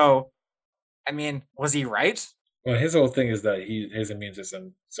 So, I mean, was he right? Well, his whole thing is that his immune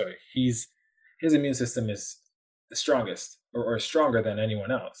system. Sorry, his immune system is the strongest, or stronger than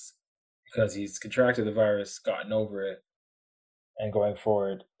anyone else, because he's contracted the virus, gotten over it, and going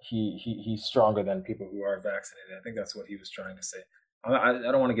forward, he's stronger than people who are vaccinated. I think that's what he was trying to say. I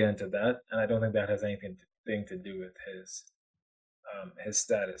don't want to get into that, and I don't think that has anything to do with his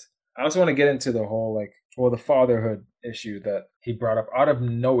status. I also want to get into the whole the fatherhood issue that he brought up out of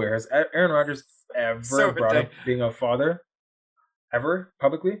nowhere. Has Aaron Rodgers So ever brought ridiculous. up being a father ever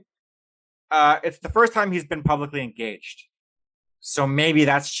publicly? It's the first time he's been publicly engaged. So maybe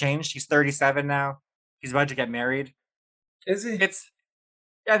that's changed. He's 37 now. He's about to get married. Is he? It's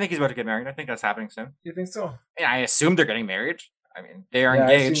Yeah, I think he's about to get married. I think that's happening soon. You think so? Yeah, I assume they're getting married. I mean, they are Yeah,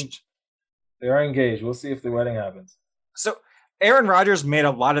 I assume engaged. they are engaged. We'll see if the wedding happens. So Aaron Rodgers made a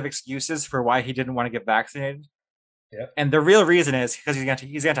lot of excuses for why he didn't want to get vaccinated. Yeah. And the real reason is because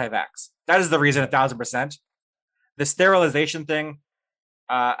he's anti-vax. That is the reason, 1,000%. The sterilization thing,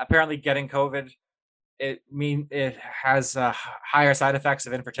 apparently getting COVID, it has higher side effects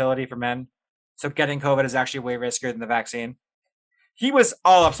of infertility for men. So getting COVID is actually way riskier than the vaccine. He was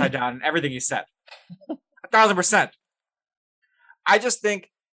all upside down in everything he said. 1,000%. I just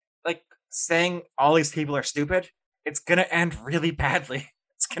think, like, saying all these people are stupid, it's gonna end really badly.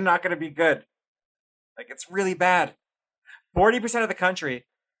 It's not gonna be good. Like, it's really bad. 40% of the country,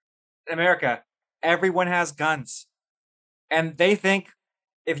 America, everyone has guns. And they think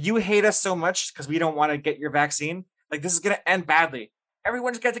if you hate us so much because we don't want to get your vaccine, like, this is going to end badly.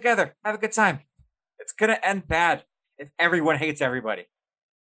 Everyone just get together, have a good time. It's going to end bad if everyone hates everybody.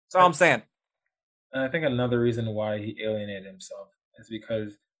 That's all I, I'm saying. and I think another reason why he alienated himself is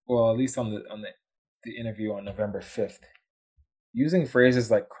because, well, at least on the interview on November 5th, using phrases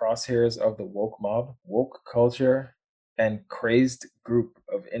like crosshairs of the woke mob, woke culture, and crazed group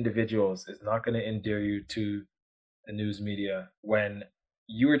of individuals is not going to endear you to the news media when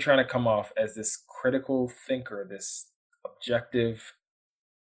you were trying to come off as this critical thinker, this objective,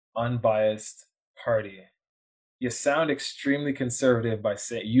 unbiased party. you sound extremely conservative by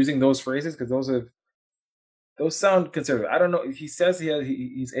using those phrases because those sound conservative. I don't know. He says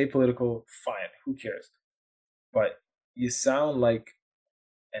he's apolitical. Fine, who cares? But you sound like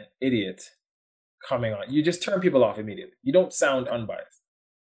an idiot coming on. You just turn people off immediately. You don't sound unbiased.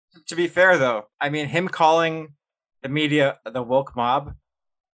 To be fair, though, I mean, him calling the media the woke mob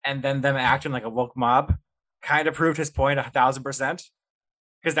and then them acting like a woke mob kind of proved his point 1,000%.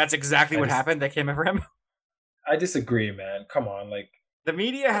 Because that's exactly what happened. They came over him. I disagree, man. Come on, like the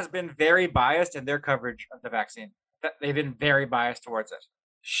media has been very biased in their coverage of the vaccine. They've been very biased towards it.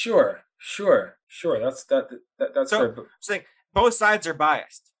 Sure. That's so, fair. So like, both sides are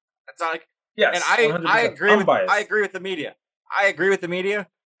biased. It's not like yes, and I agree I agree with the media. I agree with the media.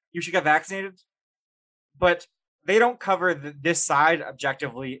 You should get vaccinated, but they don't cover this side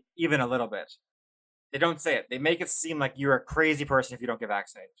objectively even a little bit. They don't say it. They make it seem like you're a crazy person if you don't get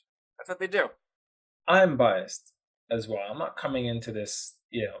vaccinated. That's what they do. I'm biased as well. I'm not coming into this,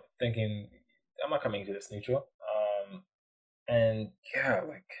 thinking I'm not coming into this neutral. And yeah,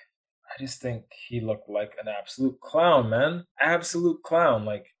 like I just think he looked like an absolute clown, man. Absolute clown.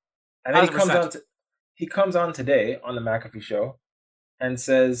 Like, and then 100%. he comes on today on the McAfee show and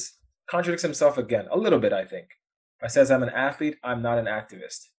contradicts himself again a little bit, I think. I says, I'm an athlete, I'm not an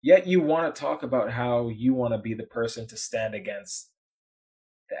activist. Yet you want to talk about how you want to be the person to stand against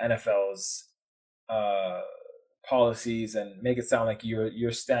the NFL's policies and make it sound like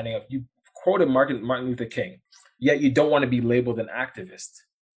you're standing up. You quoted Martin Luther King, yet you don't want to be labeled an activist.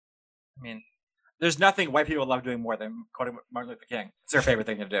 I mean, there's nothing white people love doing more than quoting Martin Luther King. It's their favorite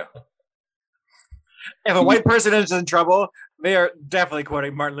thing to do. If a white person is in trouble, they are definitely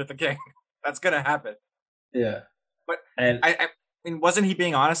quoting Martin Luther King. That's going to happen. Yeah. But I mean, wasn't he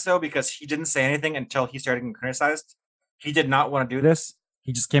being honest, though? Because he didn't say anything until he started getting criticized. He did not want to do this.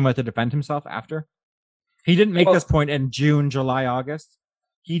 He just came out to defend himself after. He didn't make this point in June, July, August.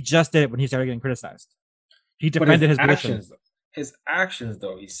 He just did it when he started getting criticized. He defended his actions. His actions,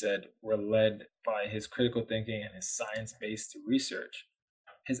 though, he said, were led by his critical thinking and his science-based research.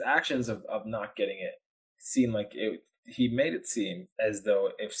 His actions of not getting it seemed like he made it seem as though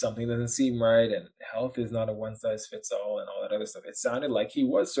if something doesn't seem right and health is not a one-size-fits-all and all that other stuff, it sounded like he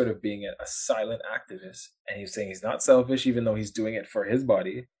was sort of being a silent activist. And he was saying he's not selfish, even though he's doing it for his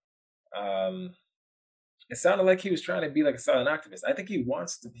body. It sounded like he was trying to be like a silent activist. I think he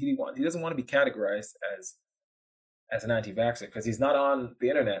doesn't want to be categorized as an anti-vaxxer because he's not on the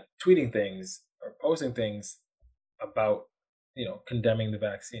internet tweeting things or posting things about, condemning the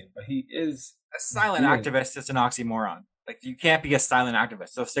vaccine. But he is a silent activist. Is an oxymoron. Like, you can't be a silent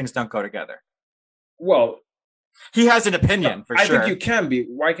activist. Those things don't go together. Well, he has an opinion for sure. I think you can be.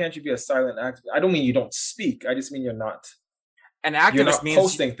 Why can't you be a silent activist? I don't mean you don't speak. I just mean you're not. An activist means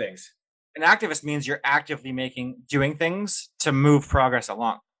posting things. An activist means you're actively doing things to move progress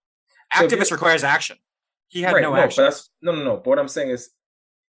along. Activist requires action. He had no action. But no. But what I'm saying is,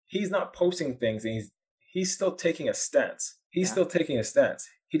 he's not posting things, and he's still taking a stance. He's still taking a stance.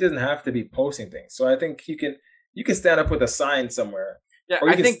 He doesn't have to be posting things. So I think you can stand up with a sign somewhere. Yeah,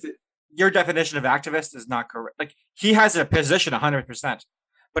 I think your definition of activist is not correct. Like, he has a position 100%,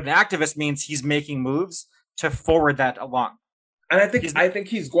 but an activist means he's making moves to forward that along. And I think he's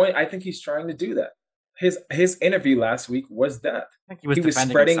trying to do that. His interview last week was that. I think he was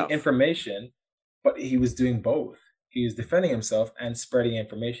spreading himself. Information, but he was doing both. He was defending himself and spreading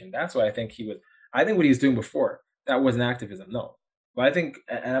information. That's why I think he was. I think what he was doing before, that wasn't activism, no. But I think,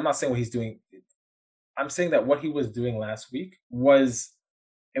 and I'm not saying what he's doing. I'm saying that what he was doing last week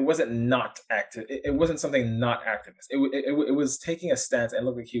wasn't not active. It wasn't something not activist. It was taking a stance and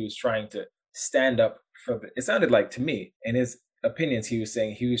looked like he was trying to stand up for it sounded like to me in his opinions, he was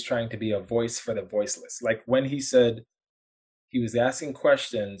saying he was trying to be a voice for the voiceless. Like when he said he was asking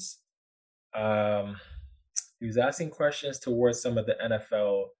questions, towards some of the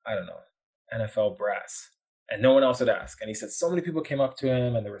NFL brass, and no one else would ask. And he said so many people came up to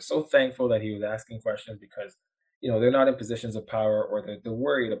him and they were so thankful that he was asking questions because, they're not in positions of power or they're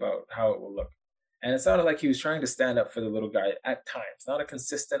worried about how it will look. And it sounded like he was trying to stand up for the little guy at times, not a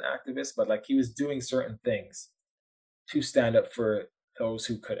consistent activist, but like he was doing certain things to stand up for those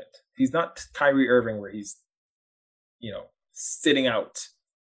who couldn't. He's not Kyrie Irving where he's, sitting out.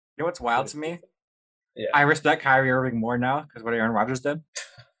 You know what's wild to me? Yeah. I respect Kyrie Irving more now because what Aaron Rodgers did.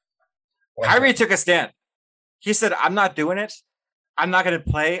 Kyrie took a stand. He said, I'm not doing it. I'm not going to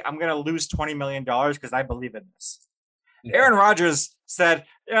play. I'm going to lose $20 million because I believe in this. Yeah. Aaron Rodgers said,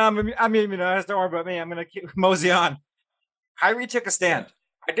 yeah, I'm immunized. Don't worry about me. I'm going to keep mosey on. Kyrie took a stand.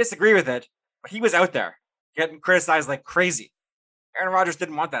 I disagree with it, but he was out there getting criticized like crazy. Aaron Rodgers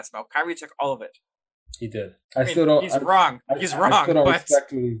didn't want that smoke. Kyrie took all of it. He did. I mean, he's wrong. He's I still wrong, don't but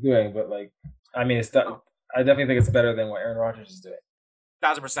respect what he's doing, but like, I mean, it's that. I definitely think it's better than what Aaron Rodgers is doing.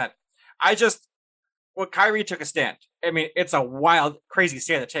 1,000%. I just, well, Kyrie took a stand. I mean, it's a wild, crazy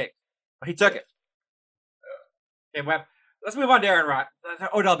stand to take, but he took it. Okay, well, let's move on to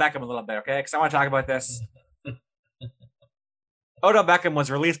Odell Beckham a little bit, okay? Because I want to talk about this. Odell Beckham was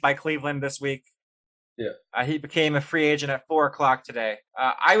released by Cleveland this week. Yeah. He became a free agent at 4:00 today.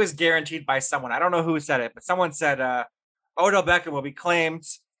 I was guaranteed by someone. I don't know who said it, but someone said Odell Beckham will be claimed.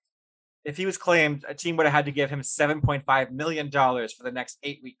 If he was claimed, a team would have had to give him $7.5 million for the next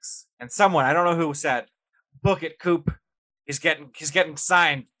 8 weeks. And someone, I don't know who, said, "Book it, Coop. He's getting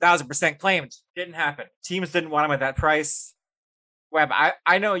signed, 1,000% claimed." Didn't happen. Teams didn't want him at that price. Webb,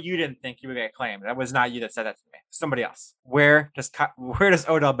 I know you didn't think he would get claimed. That was not you that said that to me. Somebody else. Where does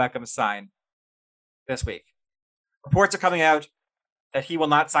Odell Beckham sign this week? Reports are coming out that he will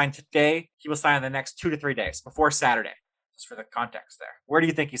not sign today. He will sign in the next 2 to 3 days, before Saturday. Just for the context there. Where do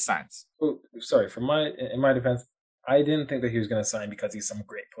you think he signs? Oh, sorry. In my defense, I didn't think that he was going to sign because he's some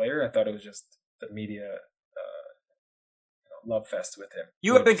great player. I thought it was just the media love fest with him.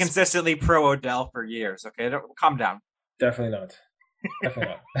 You have been consistently pro Odell for years. Okay, calm down. Definitely not.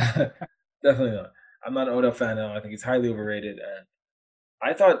 Definitely not. Definitely not. I'm not an Odell fan now. I think he's highly overrated, and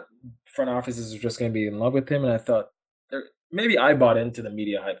I thought front offices were just going to be in love with him, and I thought maybe I bought into the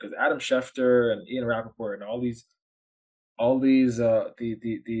media hype because Adam Schefter and Ian Rappaport and all these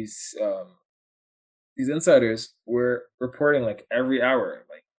these insiders were reporting like every hour,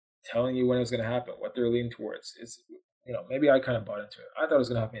 like telling you when it was going to happen, what they're leaning towards. It's maybe I kind of bought into it. I thought it was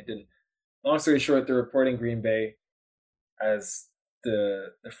going to happen, it didn't. Long story short, they're reporting Green Bay as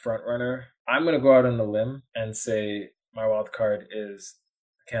the front runner. I'm going to go out on a limb and say my wild card is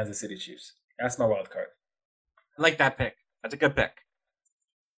the Kansas City Chiefs. That's my wild card. I like that pick. That's a good pick.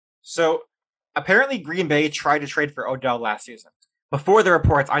 So apparently Green Bay tried to trade for Odell last season. Before the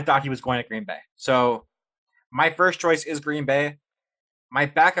reports, I thought he was going to Green Bay. So my first choice is Green Bay. My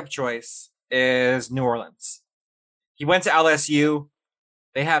backup choice is New Orleans. He went to LSU.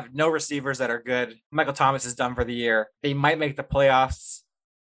 They have no receivers that are good. Michael Thomas is done for the year. They might make the playoffs.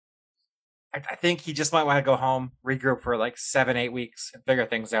 I think he just might want to go home, regroup for like 7-8 weeks, and figure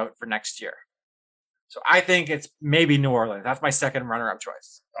things out for next year. So I think it's maybe New Orleans. That's my second runner-up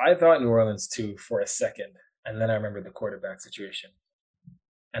choice. I thought New Orleans too for a second, and then I remembered the quarterback situation.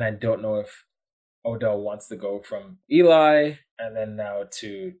 And I don't know if Odell wants to go from Eli and then now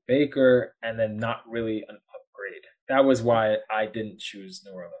to Baker and then not really an upgrade. That was why I didn't choose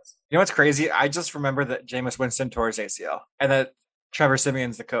New Orleans. You know what's crazy? I just remember that Jameis Winston tore his ACL and that Trevor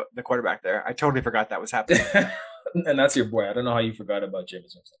Simeon's the quarterback there. I totally forgot that was happening. And that's your boy. I don't know how you forgot about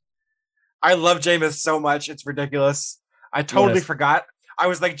Jameis Winston. I love Jameis so much. It's ridiculous. I totally forgot. I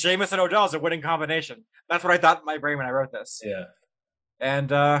was like, Jameis and Odell is a winning combination. That's what I thought in my brain when I wrote this. Yeah.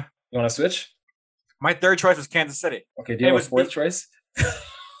 And you want to switch? My third choice was Kansas City. Okay, do you have a fourth choice?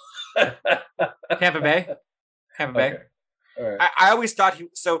 Tampa Bay. Tampa Bay. Okay. All right. I always thought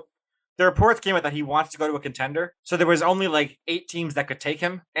so the reports came out that he wants to go to a contender. So there was only like 8 teams that could take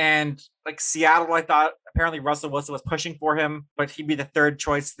him. And like Seattle, I thought apparently Russell Wilson was pushing for him, but he'd be the third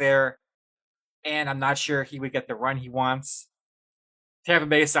choice there. And I'm not sure he would get the run he wants. Tampa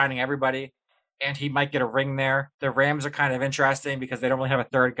Bay is signing everybody, and he might get a ring there. The Rams are kind of interesting because they don't really have a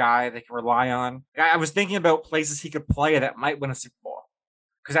third guy they can rely on. I was thinking about places he could play that might win a Super Bowl,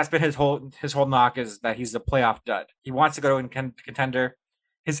 because that's been his whole knock is that he's a playoff dud. He wants to go to a contender.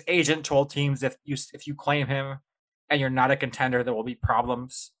 His agent told teams if you claim him and you're not a contender, there will be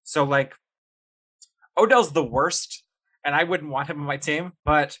problems. So like, Odell's the worst, and I wouldn't want him on my team,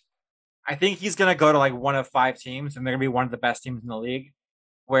 but I think he's going to go to like one of 5 teams, and they're going to be one of the best teams in the league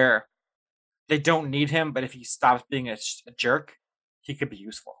where they don't need him, but if he stops being a jerk, he could be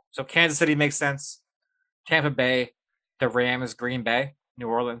useful. So Kansas City makes sense. Tampa Bay, the Rams, Green Bay, New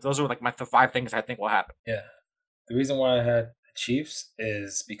Orleans. Those are like the 5 things I think will happen. Yeah. The reason why I had the Chiefs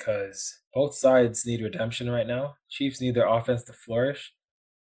is because both sides need redemption right now. Chiefs need their offense to flourish.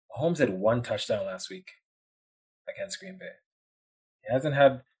 Mahomes had 1 touchdown last week against Green Bay. He hasn't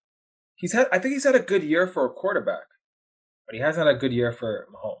had... I think he's had a good year for a quarterback, but he hasn't had a good year for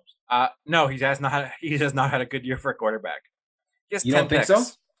Mahomes. No, he has not. He has not had a good year for a quarterback. He has you 10 don't think picks.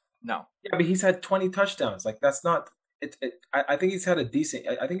 so? No. Yeah, but he's had 20 touchdowns. Like that's not. I think he's had a decent.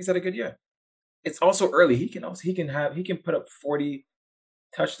 I think he's had a good year. It's also early. He can put up 40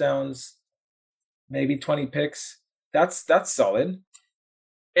 touchdowns, maybe 20 picks. That's solid.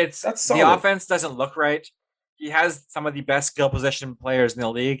 That's solid. The offense doesn't look right. He has some of the best skill position players in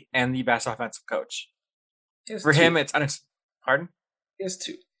the league and the best offensive coach. For him, it's pardon? He has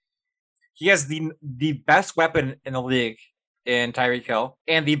 2. He has the best weapon in the league in Tyreek Hill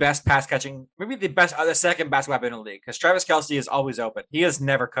and the best pass catching, maybe the second best weapon in the league because Travis Kelce is always open. He is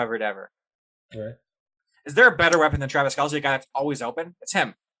never covered ever. Right. Is there a better weapon than Travis Kelce? A guy that's always open? It's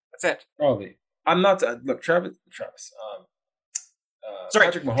him. That's it. Probably. I'm not. Look, Travis. Sorry,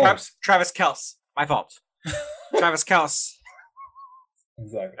 Patrick Mahomes. Travis Kelce. My fault. Travis Kelce.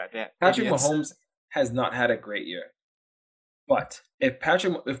 Exactly. Goddamn, Patrick idiots. Mahomes has not had a great year, but if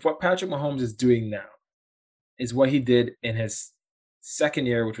what Patrick Mahomes is doing now is what he did in his second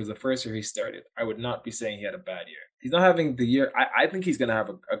year, which was the first year he started, I would not be saying he had a bad year. He's not having the year. I think he's going to have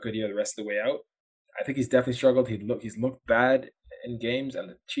a good year the rest of the way out. I think he's definitely struggled. He's looked bad in games, and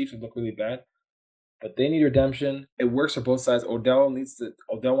the Chiefs have looked really bad. But they need redemption. It works for both sides. Odell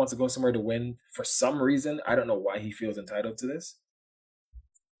wants to go somewhere to win for some reason. I don't know why he feels entitled to this.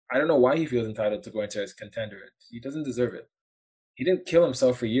 I don't know why he feels entitled to go into his contender. He doesn't deserve it. He didn't kill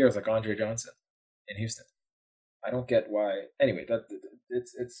himself for years like Andre Johnson in Houston. I don't get why. Anyway,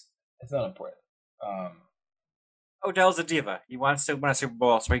 it's not important. Odell's a diva. He wants to win a Super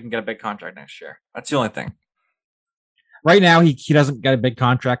Bowl so he can get a big contract next year. That's the only thing. Right now, he doesn't get a big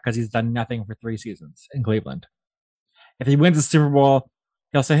contract because he's done nothing for 3 seasons in Cleveland. If he wins the Super Bowl,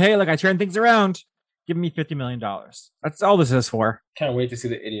 he'll say, hey, look, I turned things around. Give me $50 million. That's all this is for. Can't wait to see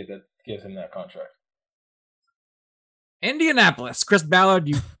the idiot that gives him that contract. Indianapolis. Chris Ballard,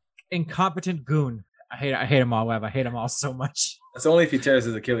 you incompetent goon. I hate him all, Webb. I hate him all so much. That's only if he tears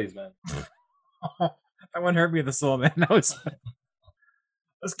his Achilles, man. That one hurt me in the soul, man. Let's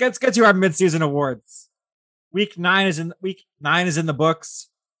get to our midseason awards. Week 9 is in the books.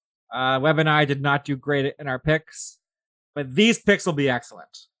 Webb and I did not do great in our picks, but these picks will be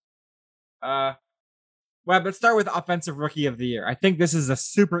excellent. Webb, let's start with Offensive Rookie of the Year. I think this is a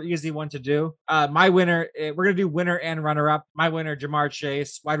super easy one to do. My winner, we're going to do winner and runner-up. My winner, Jamar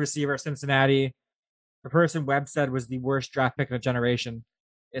Chase, wide receiver, Cincinnati. The person Webb said was the worst draft pick of the generation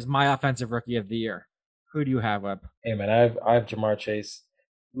is my Offensive Rookie of the Year. Who do you have, Webb? Hey, man, I have Jamar Chase.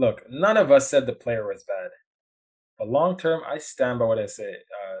 Look, none of us said the player was bad. But long-term, I stand by what I say.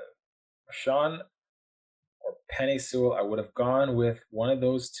 Rashawn or Penny Sewell, I would have gone with one of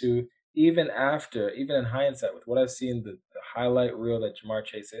those two, even in hindsight, with what I've seen, the highlight reel that Jamar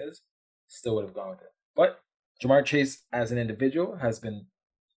Chase is, still would have gone with it. But Jamar Chase as an individual has been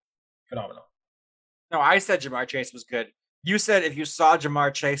phenomenal. No, I said Jamar Chase was good. You said if you saw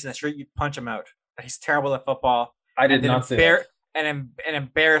Jamar Chase in the street, you'd punch him out. He's terrible at football. I did not say that. An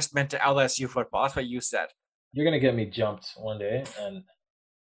embarrassment to LSU football. That's what you said. You're going to get me jumped one day, and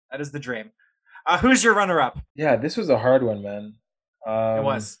that is the dream. Who's your runner-up? Yeah, this was a hard one, man. It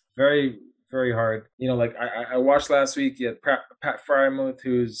was. Very, very hard. You know, like I watched last week, you had Pat Frymouth,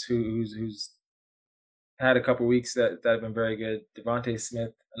 who's had a couple weeks that have been very good. Devontae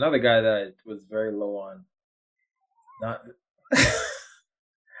Smith, another guy that was very low on. Not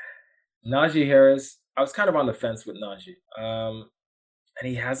Najee Harris. I was kind of on the fence with Najee. And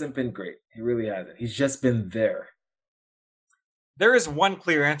he hasn't been great. He really hasn't. He's just been there. There is one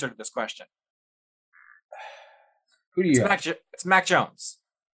clear answer to this question. Who do you have? It's Mac Jones,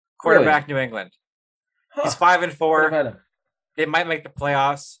 quarterback, really? New England. Huh. He's 5-4. They might make the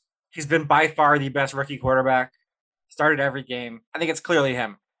playoffs. He's been by far the best rookie quarterback. Started every game. I think it's clearly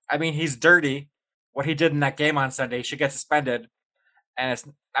him. I mean, he's dirty. What he did in that game on Sunday, he should get suspended. And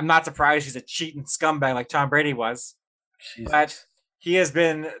I'm not surprised he's a cheating scumbag like Tom Brady was. Jesus. But he has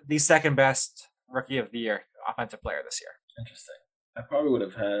been the second best rookie of the year, offensive player this year. Interesting. I probably would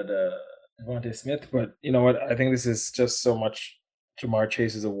have had Devontae Smith, but you know what? I think this is just so much Jamar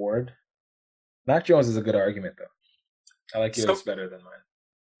Chase's award. Mac Jones is a good argument, though. I like yours better than mine.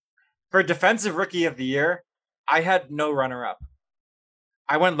 For defensive rookie of the year, I had no runner-up.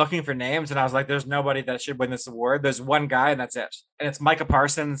 I went looking for names, and I was like, there's nobody that should win this award. There's one guy, and that's it. And it's Micah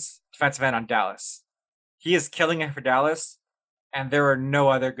Parsons, defensive end on Dallas. He is killing it for Dallas, and there are no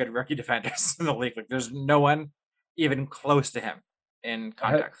other good rookie defenders in the league. Like, there's no one even close to him in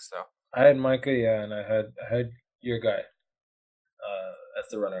context. I had Micah, yeah, and I had your guy. That's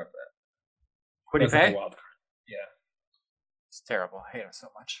the runner-up. Who do you pay? Wild card. Yeah. It's terrible. I hate him so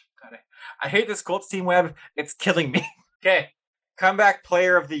much. God, I hate this Colts team, Webb. It's killing me. Okay. Comeback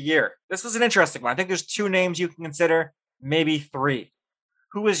player of the year. This was an interesting one. I think there's 2 names you can consider, maybe 3.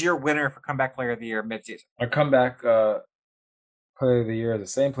 Who is your winner for comeback player of the year midseason? My comeback player of the year is the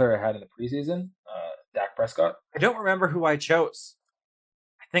same player I had in the preseason, Dak Prescott. I don't remember who I chose.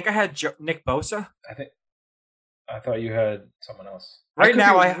 I think I had Nick Bosa. I thought you had someone else.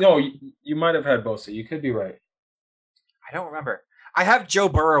 You might have had Bosa. You could be right. I don't remember. I have Joe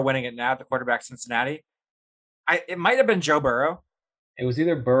Burrow winning it now, the quarterback Cincinnati. It might have been Joe Burrow. It was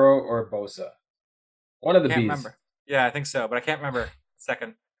either Burrow or Bosa. One of the Can't B's. remember. Yeah, I think so, but I can't remember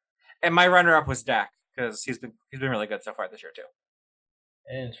second. And my runner-up was Dak because he's been really good so far this year too.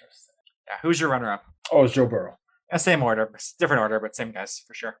 Interesting. Yeah, who's your runner-up? Oh, it's Joe Burrow. Same order, different order, but same guys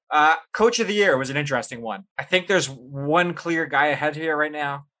for sure. Coach of the year was an interesting one. I think there's one clear guy ahead here right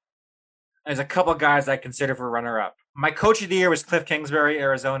now. There's a couple guys I consider for runner-up. My coach of the year was Cliff Kingsbury,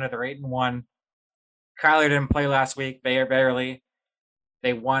 Arizona. They're 8-1. Kyler didn't play last week, barely.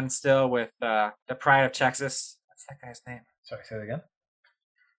 They won still with the pride of Texas. What's that guy's name? Sorry, say it again.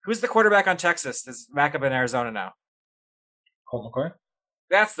 Who's the quarterback on Texas? Is back up in Arizona now. Colt McCoy.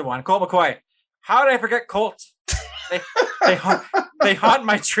 That's the one, Colt McCoy. How did I forget Colt? They they they haunt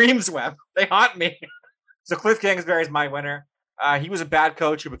my dreams, Webb. They haunt me. So Cliff Kingsbury is my winner. He was a bad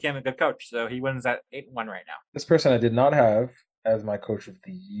coach who became a good coach, so he wins at 8-1 right now. This person I did not have as my coach of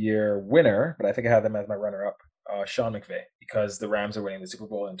the year winner, but I think I have them as my runner-up, Sean McVay, because the Rams are winning the Super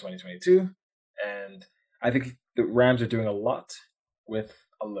Bowl in 2022, and I think the Rams are doing a lot with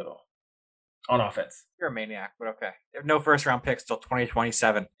a little on offense. You're a maniac, but okay. They have no first-round picks till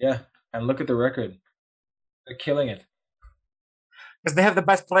 2027. Yeah, and look at the record. They're killing it. Because they have the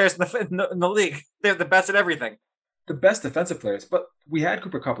best players in the league. They have the best at everything. The best defensive players, but we had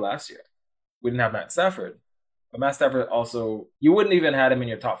Cooper Kupp last year. We didn't have Matt Stafford. But Matt Stafford also, you wouldn't even had him in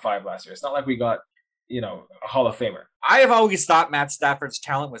your top 5 last year. It's not like we got, a Hall of Famer. I have always thought Matt Stafford's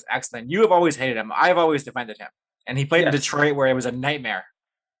talent was excellent. You have always hated him. I've always defended him. And he played in Detroit where it was a nightmare.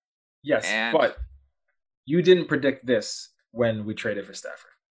 Yes, but you didn't predict this when we traded for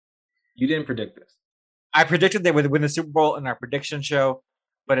Stafford. You didn't predict this. I predicted they would win the Super Bowl in our prediction show,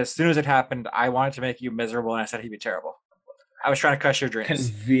 but as soon as it happened, I wanted to make you miserable, and I said he'd be terrible. I was trying to crush your dreams.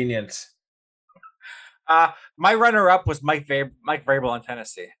 Convenient. My runner-up was Mike Vrabel in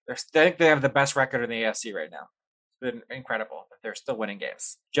Tennessee. I think they have the best record in the AFC right now. It's been incredible that they're still winning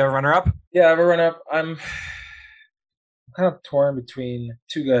games. Do you have a runner-up? Yeah, I have a runner-up. I'm kind of torn between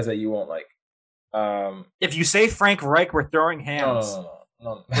 2 guys that you won't like. If you say Frank Reich, we're throwing hands.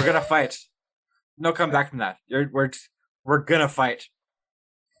 No. We're gonna fight. No come back from that. We're gonna fight.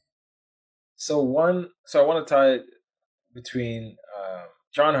 So I want to tie it between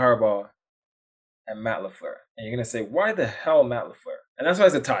John Harbaugh and Matt LaFleur. And you're gonna say, why the hell Matt LaFleur? And that's why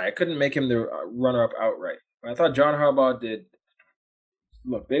it's a tie. I couldn't make him the runner-up outright. But I thought John Harbaugh did.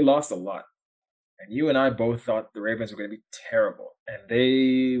 Look, they lost a lot, and you and I both thought the Ravens were going to be terrible, and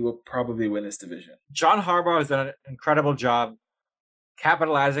they will probably win this division. John Harbaugh has done an incredible job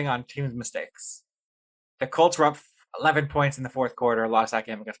capitalizing on teams' mistakes. The Colts were up 11 points in the fourth quarter, lost that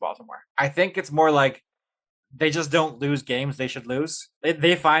game against Baltimore. I think it's more like they just don't lose games they should lose.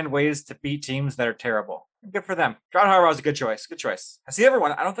 They find ways to beat teams that are terrible. Good for them. John Harbaugh is a good choice. Good choice. Has he ever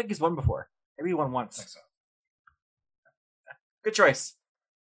won? I don't think he's won before. Maybe he won once. I think so. Good choice.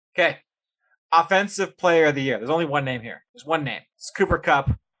 Okay. Offensive player of the year. There's only one name here. There's one name. It's Cooper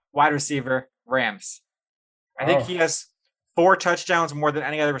Kupp, wide receiver, Rams. I think he has 4 touchdowns more than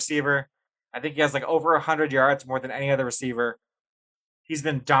any other receiver. I think he has like over 100 yards more than any other receiver. He's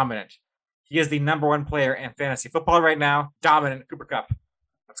been dominant. He is the number 1 player in fantasy football right now. Dominant Cooper Kupp.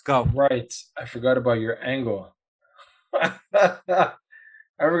 Let's go. Right. I forgot about your angle. I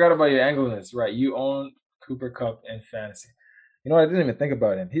forgot about your angle in this. Right. You own Cooper Kupp in fantasy. You know what? I didn't even think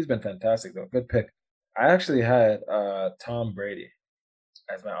about him. He's been fantastic, though. Good pick. I actually had Tom Brady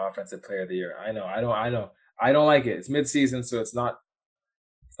as my offensive player of the year. I know. I don't like it. It's mid-season, so it's not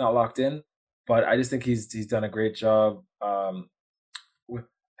locked in. But I just think he's done a great job with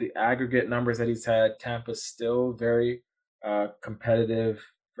the aggregate numbers that he's had. Tampa's still very competitive,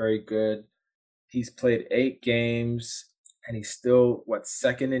 very good. He's played 8 games, and he's still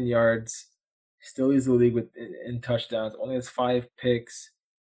second in yards. Still leads the league in touchdowns. Only has 5 picks.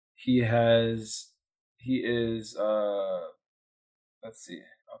 He is let's see.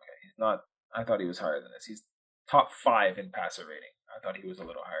 Okay, he's not. I thought he was higher than this. He's top 5 in passer rating. I thought he was a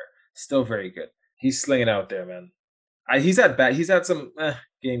little higher. Still very good. He's slinging out there, man. He's had some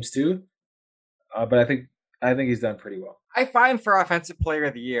games too, but I think he's done pretty well. I find for offensive player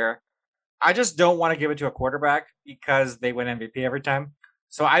of the year, I just don't want to give it to a quarterback because they win MVP every time.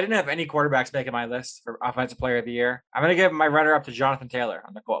 So I didn't have any quarterbacks making my list for offensive player of the year. I'm going to give my runner-up to Jonathan Taylor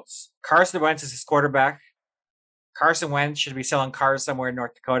on the Colts. Carson Wentz is his quarterback. Carson Wentz should be selling cars somewhere in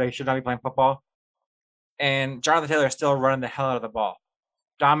North Dakota. He should not be playing football. And Jonathan Taylor is still running the hell out of the ball.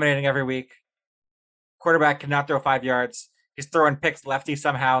 Dominating every week. Quarterback cannot throw 5 yards. He's throwing picks lefty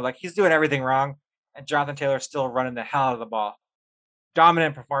somehow. Like, he's doing everything wrong. And Jonathan Taylor is still running the hell out of the ball.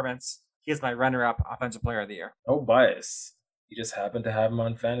 Dominant performance. He is my runner-up offensive player of the year. No bias. You just happen to have him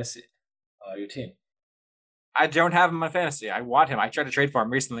on fantasy, your team. I don't have him on fantasy. I want him. I tried to trade for him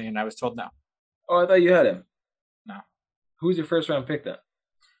recently, and I was told no. Oh, I thought you had him. No. Who's your first round pick then?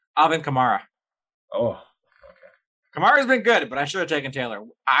 Alvin Kamara. Oh, Kamara's been good, but I should have taken Taylor.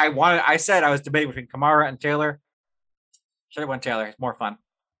 I said I was debating between Kamara and Taylor. Should have went Taylor. It's more fun.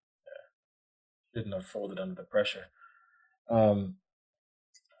 shouldn't have folded under the pressure. Um,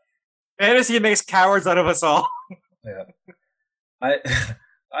 Fantasy makes cowards out of us all. yeah, I,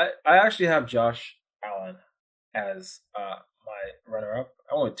 I actually have Josh Allen as my runner up.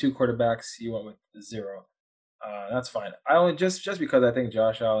 I went with 2 quarterbacks. You went with 0. That's fine. I only just because I think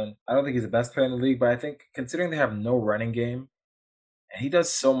Josh Allen. I don't think he's the best player in the league, but I think considering they have no running game and he does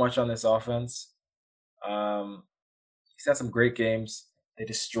so much on this offense, he's had some great games. They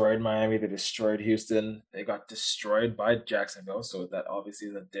destroyed Miami. They destroyed Houston. They got destroyed by Jacksonville, so that obviously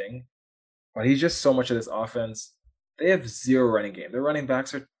is a ding. But he's just so much of this offense. They have 0 running game. Their running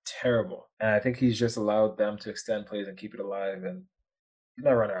backs are terrible, and I think he's just allowed them to extend plays and keep it alive. And he's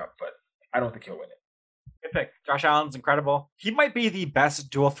my runner up, but I don't think he'll win it. Good pick. Josh Allen's incredible. He might be the best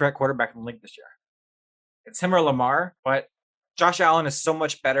dual threat quarterback in the league this year. It's him or Lamar, but Josh Allen is so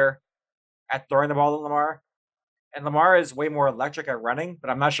much better at throwing the ball than Lamar. And Lamar is way more electric at running, but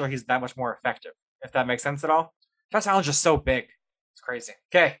I'm not sure he's that much more effective, if that makes sense at all. Josh Allen's just so big. It's crazy.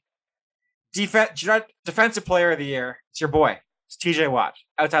 Okay. Defensive player of the year. It's your boy. It's TJ Watt,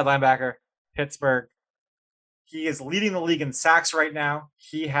 outside linebacker, Pittsburgh. He is leading the league in sacks right now.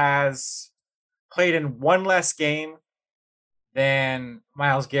 He has played in 1 less game than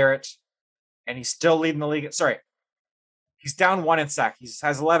Myles Garrett, and he's still leading the league. Sorry, he's down 1 in sack. He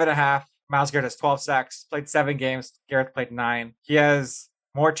has 11.5. Myles Garrett has 12 sacks, played 7 games. Garrett played 9. He has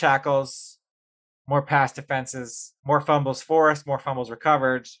more tackles, more pass defenses, more fumbles forced, more fumbles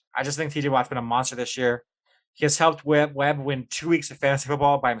recovered. I just think TJ Watt's been a monster this year. He has helped Webb win 2 weeks of fantasy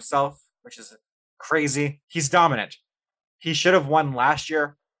football by himself, which is crazy. He's dominant. He should have won last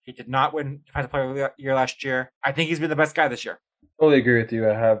year. He did not win Defensive Player of the Year last year. I think he's been the best guy this year. Totally agree with you.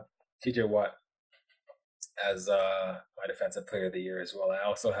 I have TJ Watt as my Defensive Player of the Year as well. I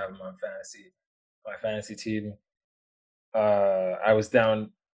also have him on my fantasy team. I was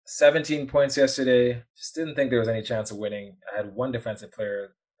down 17 points yesterday. Just didn't think there was any chance of winning. I had 1 defensive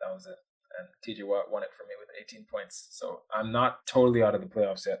player. That was it. And TJ Watt won it for me with 18 points. So I'm not totally out of the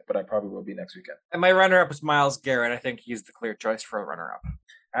playoffs yet, but I probably will be next weekend. And my runner-up is Myles Garrett. I think he's the clear choice for a runner-up.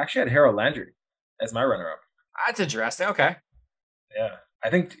 I actually had Harold Landry as my runner-up. That's interesting. Okay. Yeah. I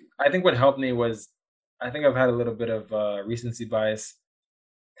think what helped me was I think I've had a little bit of recency bias.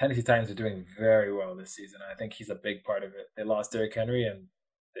 Tennessee Titans are doing very well this season. I think he's a big part of it. They lost Derrick Henry and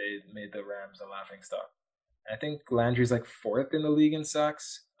they made the Rams a laughing stock. I think Landry's like 4th in the league in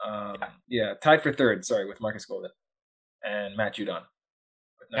sacks. Yeah, tied for 3rd, sorry, with Marcus Golden and Matt Judon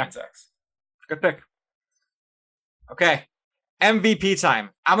with 9 sacks. Good pick. Okay. MVP time.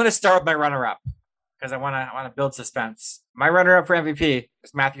 I'm going to start with my runner-up because I want to build suspense. My runner-up for MVP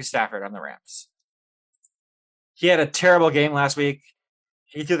is Matthew Stafford on the Rams. He had a terrible game last week.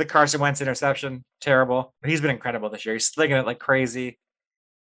 He threw the Carson Wentz interception. Terrible. But he's been incredible this year. He's slinging it like crazy.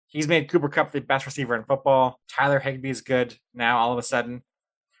 He's made Cooper Kupp the best receiver in football. Tyler Higbee is good now all of a sudden.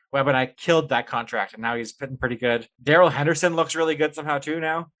 Webb and I killed that contract, and now he's been pretty good. Darrell Henderson looks really good somehow too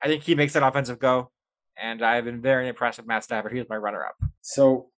now. I think he makes that offensive go. And I've been very impressed with Matt Stafford. He was my runner-up.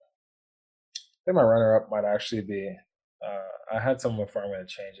 So I think my runner-up might actually be, I had someone before I'm going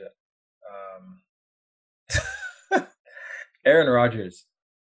to change it. Aaron Rodgers,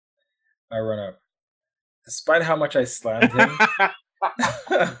 my runner-up. Despite how much I slammed him,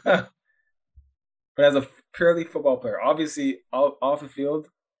 but as a purely football player, obviously off the field,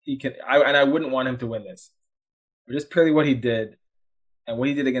 he can. I wouldn't want him to win this, but just purely what he did and what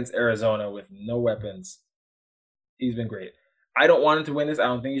he did against Arizona with no weapons, he's been great. I don't want him to win this. I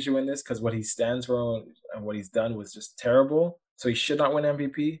don't think he should win this because what he stands for and what he's done was just terrible. So he should not win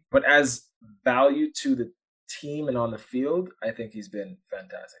MVP. But as value to the team and on the field, I think he's been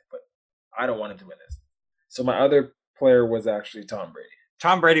fantastic. But I don't want him to win this. So my other player was actually Tom Brady.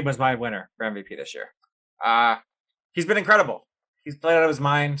 Tom Brady was my winner for MVP this year. He's been incredible. He's played out of his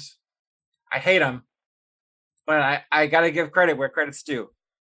mind. I hate him, but I got to give credit where credit's due.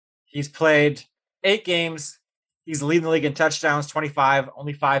 He's played 8 games. He's leading the league in touchdowns, 25,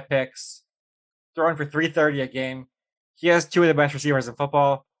 only 5 picks, throwing for 330 a game. He has 2 of the best receivers in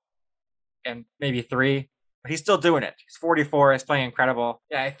football, and maybe 3, but he's still doing it. He's 44. He's playing incredible.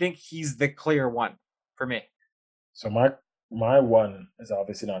 Yeah, I think he's the clear one for me. So my one is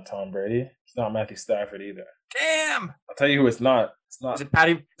obviously not Tom Brady. It's not Matthew Stafford either. Damn! I'll tell you who it's not. It's not. Is it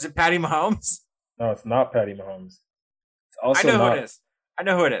Patty Mahomes? No, it's not Patty Mahomes. It's also who it is. I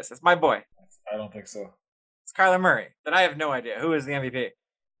know who it is. It's my boy. I don't think so. It's Kyler Murray. Then I have no idea who is the MVP.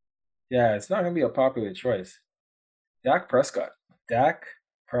 Yeah, it's not going to be a popular choice. Dak Prescott. Dak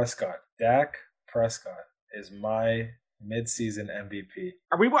Prescott. Dak Prescott is my midseason MVP.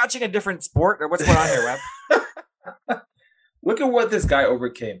 Are we watching a different sport or what's going on here, Webb? Look at what this guy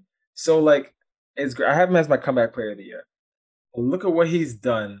overcame. So, like, I have him as my comeback player of the year. Look at what he's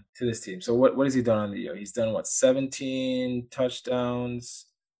done to this team. So, what has he done on the year? He's done, 17 touchdowns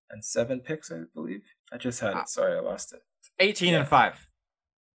and 7 picks, I believe. I just had it. Sorry, I lost it. 18-5.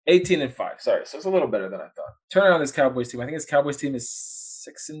 18-5. Sorry, so it's a little better than I thought. Turn around this Cowboys team. I think this Cowboys team is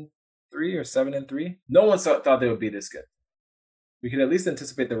 6-3 or 7-3. No one thought they would be this good. We could at least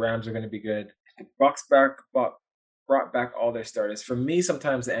anticipate the Rams are going to be good. The Bucks brought back all their starters. For me,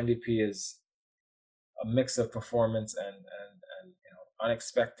 sometimes the MVP is a mix of performance and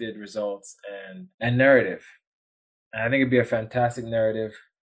unexpected results and narrative. And I think it'd be a fantastic narrative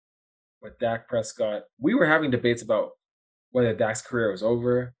with Dak Prescott. We were having debates about whether Dak's career was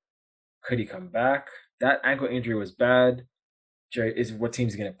over. Could he come back? That ankle injury was bad. What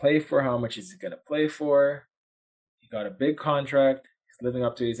team's he going to play for? How much is he going to play for? He got a big contract. He's living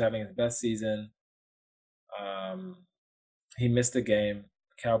up to it. He's having his best season. He missed a game.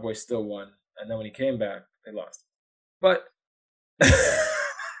 The Cowboys still won. And then when he came back, they lost. But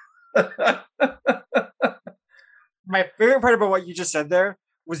my favorite part about what you just said there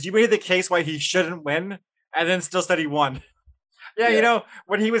was you made the case why he shouldn't win and then still said he won. Yeah,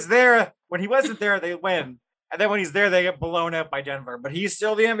 when he wasn't there, they win. And then when he's there, they get blown out by Denver. But he's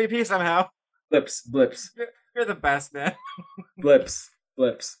still the MVP somehow. Blips. You're the best, man. Blips.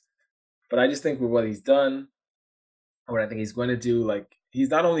 But I just think with what he's done, what I think he's going to do, like, he's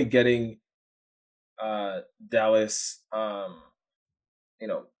not only getting Dallas,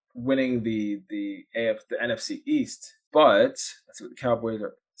 winning the NFC East, but let's see what the Cowboys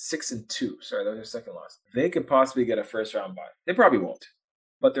are 6-2. Sorry, that was their second loss. They could possibly get a first round bye. They probably won't,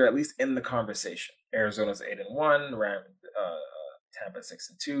 but they're at least in the conversation. Arizona's 8-1, Tampa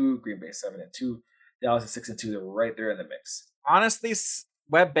 6-2, Green Bay 7-2, Dallas is 6-2. They're right there in the mix. Honestly,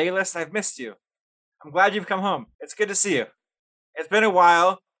 Webb Bayless, I've missed you. I'm glad you've come home. It's good to see you. It's been a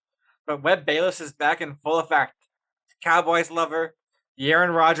while, but Webb Bayless is back in full effect. Cowboys lover, the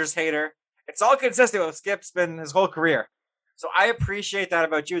Aaron Rodgers hater. It's all consistent with Skip's been his whole career. So I appreciate that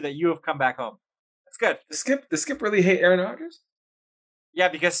about you, that you have come back home. It's good. Does Skip really hate Aaron Rodgers? Yeah,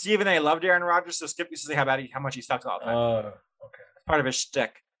 because Steve and I loved Aaron Rodgers, so Skip used to say how much he sucks all the time. Oh, okay. It's part of his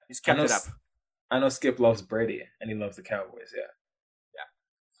shtick. He's kept it up. I know Skip loves Brady, and he loves the Cowboys, yeah.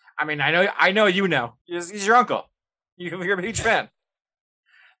 I mean, I know you know. He's your uncle. You're a huge fan.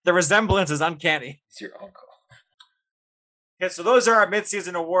 The resemblance is uncanny. He's your uncle. Okay, so those are our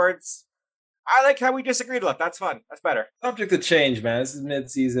mid-season awards. I like how we disagreed. Look, that's fun. That's better. Subject to change, man. This is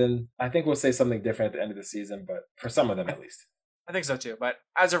mid-season. I think we'll say something different at the end of the season, but for some of them at least. I think so too. But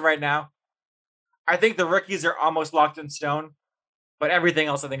as of right now, I think the rookies are almost locked in stone, but everything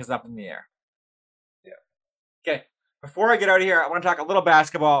else I think is up in the air. Yeah. Okay. Before I get out of here, I want to talk a little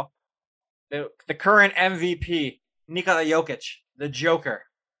basketball. The current MVP, Nikola Jokic, the Joker,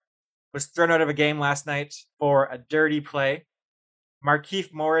 was thrown out of a game last night for a dirty play.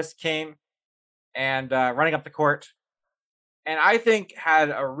 Markieff Morris came and running up the court, and I think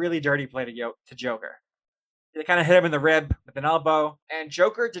had a really dirty play to Joker. They kind of hit him in the rib with an elbow, and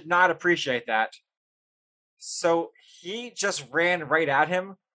Joker did not appreciate that. So he just ran right at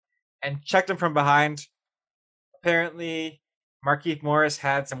him and checked him from behind. Apparently, Markieff Morris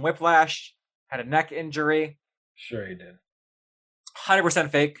had some whiplash, had a neck injury. Sure he did.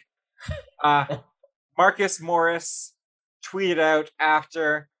 100% fake. Marcus Morris tweeted out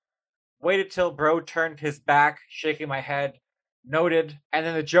after, waited till bro turned his back, shaking my head, noted. And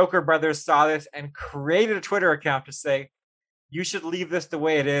then the Joker brothers saw this and created a Twitter account to say, you should leave this the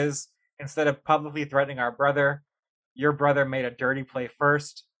way it is instead of publicly threatening our brother. Your brother made a dirty play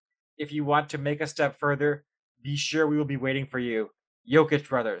first. If you want to make a step further, be sure we will be waiting for you. Jokic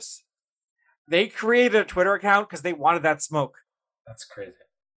brothers. They created a Twitter account because they wanted that smoke. That's crazy.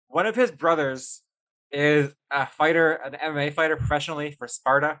 One of his brothers is a fighter, an MMA fighter professionally for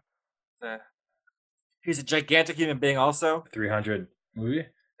Sparta. He's a gigantic human being also. 300 movie?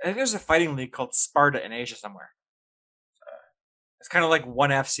 I think there's a fighting league called Sparta in Asia somewhere. It's kind of like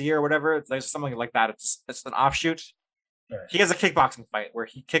 1FC or whatever. It's like something like that. It's an offshoot. Right. He has a kickboxing fight where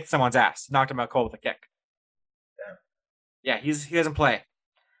he kicked someone's ass, knocked him out cold with a kick. Damn. Yeah, he doesn't play.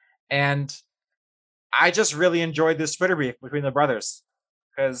 And I just really enjoyed this Twitter beef between the brothers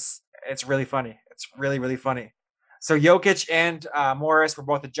because it's really funny. It's really, really funny. So Jokic and Morris were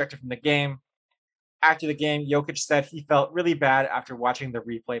both ejected from the game. After the game, Jokic said he felt really bad after watching the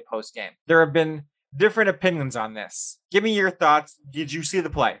replay post-game. There have been different opinions on this. Give me your thoughts. Did you see the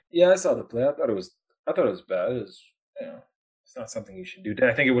play? Yeah, I saw the play. I thought it was bad. It was, you know, it's not something you should do. Did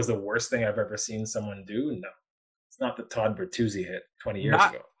I think it was the worst thing I've ever seen someone do? No, it's not the Todd Bertuzzi hit 20 years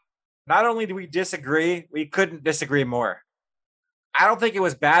Not ago. not only do we disagree, we couldn't disagree more. I don't think it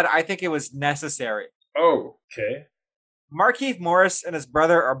was bad. I think it was necessary. Oh, okay. Markeith Morris and his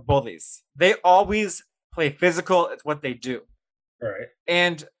brother are bullies. They always play physical. It's what they do. All right.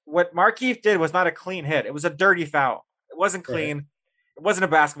 And what Markeith did was not a clean hit. It was a dirty foul. It wasn't All right. clean. It wasn't a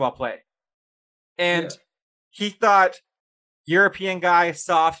basketball play. Yeah. And he thought, European guy,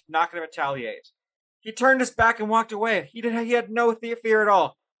 soft, not going to retaliate. He turned his back and walked away. He had no fear at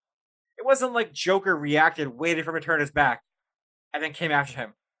all. It wasn't like Joker reacted, waited for him to turn his back, and then came after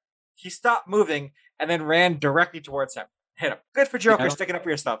him. He stopped moving and then ran directly towards him. Hit him. Good for Yeah, Joker sticking up for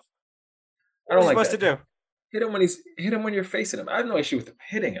yourself. I What was don't he like supposed that. to do? Hit him when you're facing him. I have no issue with him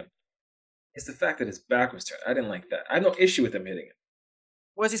hitting him. It's the fact that his back was turned. I didn't like that. I have no issue with him hitting him.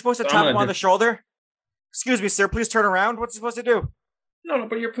 Was he supposed to But tap him on the shoulder? Excuse me, sir, please turn around. What's he supposed to do? no,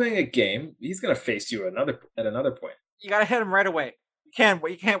 but you're playing a game. He's gonna face you at another point. You gotta hit him right away. You can't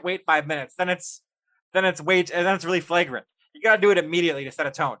wait 5 minutes. Then it's wait and then it's really flagrant. You gotta do it immediately to set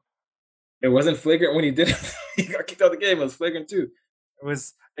a tone. It wasn't flagrant when he did it. He got kicked out of the game. It was flagrant too.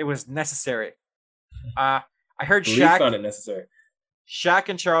 It was necessary. I heard Lee found it necessary. Shaq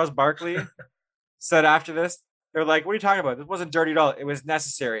and Charles Barkley said after this, they're like, "What are you talking about? This wasn't dirty at all. It was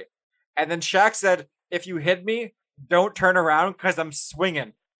necessary." And then Shaq said, "If you hit me, don't turn around because I'm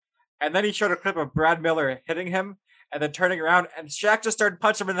swinging." And then he showed a clip of Brad Miller hitting him and then turning around, and Shaq just started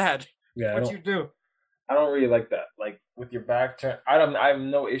punching him in the head. Yeah, What'd you do? I don't really like that. Like with your back turn, I have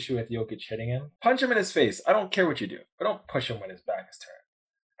no issue with Jokic hitting him. Punch him in his face. I don't care what you do, but don't push him when his back is turned.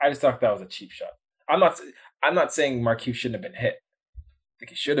 I just thought that was a cheap shot. I'm not saying Marquise shouldn't have been hit. I think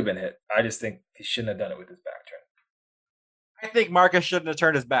he should have been hit. I just think he shouldn't have done it with his back turned. I think Marcus shouldn't have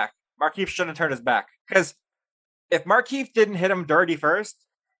turned his back. Markeith shouldn't have turned his back. Because if Markeith didn't hit him dirty first,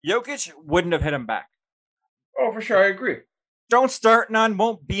 Jokic wouldn't have hit him back. Oh, for sure, I agree. Don't start none,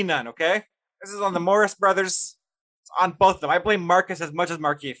 won't be none, okay? This is on the Morris brothers. It's on both of them. I blame Marcus as much as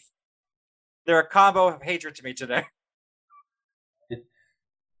Markeith. They're a combo of hatred to me today.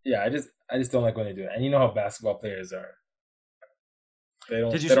 Yeah, I just don't like when they do it. And you know how basketball players are.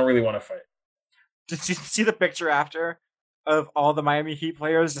 Did you They don't really want to fight. did you see the picture after of all the Miami Heat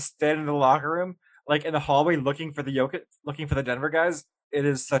players just standing in the locker room, like in the hallway, looking for the Denver guys? It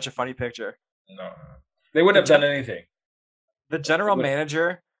is such a funny picture. No, they wouldn't have done anything. The general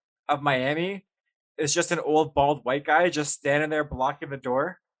manager of Miami is just an old bald white guy just standing there blocking the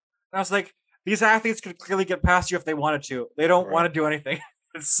door. And I was like, these athletes could clearly get past you if they wanted to. They don't want to do anything.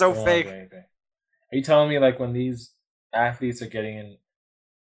 It's so fake. Are you telling me like when these athletes are getting in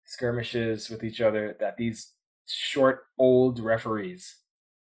skirmishes with each other that these short old referees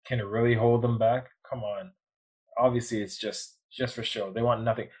can really hold them back? Come on. Obviously it's just for show. They want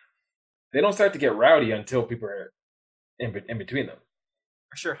nothing. They don't start to get rowdy until people are in between them.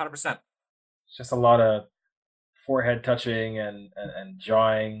 For sure, 100%. It's just a lot of forehead touching and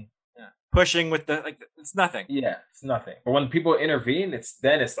jawing. Yeah. Pushing with it's nothing. Yeah, it's nothing. But when people intervene, it's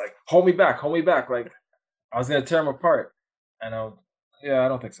like, hold me back. Like I was gonna tear them apart. I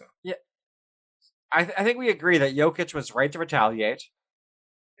don't think so. Yeah. I think we agree that Jokic was right to retaliate.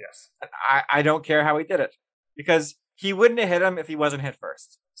 Yes. I don't care how he did it. Because he wouldn't have hit him if he wasn't hit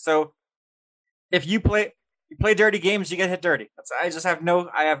first. So if you play dirty games, you get hit dirty. I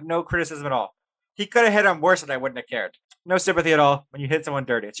have no criticism at all. He could have hit him worse and I wouldn't have cared. No sympathy at all when you hit someone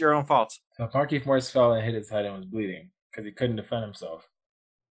dirty. It's your own fault. So Markieff Morris fell and hit his head and was bleeding because he couldn't defend himself.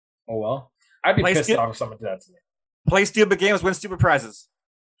 Oh well. I'd be pissed off if someone did that to me. Play stupid games, win stupid prizes.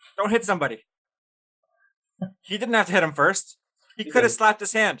 Don't hit somebody. He didn't have to hit him first. He could have slapped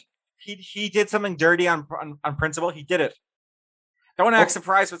his hand. He did something dirty on principle. He did it. Don't act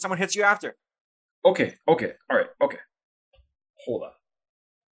surprised when someone hits you after. Okay. All right. Okay. Hold on.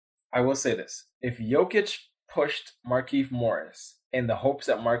 I will say this. If Jokic pushed Markieff Morris in the hopes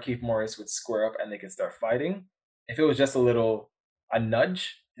that Markieff Morris would square up and they could start fighting, if it was just a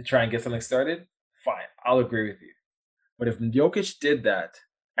nudge to try and get something started, fine. I'll agree with you. But if Jokic did that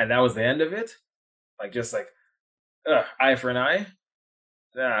and that was the end of it, eye for an eye,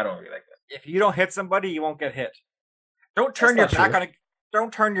 I don't really like that. If you don't hit somebody, you won't get hit. Don't turn your back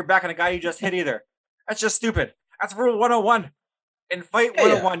on a guy you just hit either. That's just stupid. That's rule 101. In fight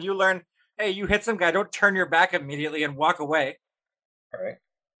 101, you learn, hey, you hit some guy, don't turn your back immediately and walk away. All right.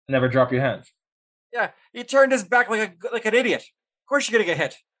 Never drop your hands. Yeah, he turned his back like an idiot. Of course you're going to get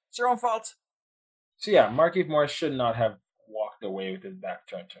hit. It's your own fault. So yeah, Markieff Morris should not have walked away with his back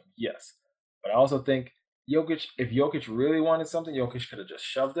turned to him. Yes. But I also think Jokic, if Jokic really wanted something, Jokic could have just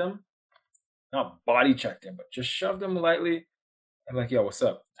shoved him, not body checked him, but just shoved him lightly and like, yo, what's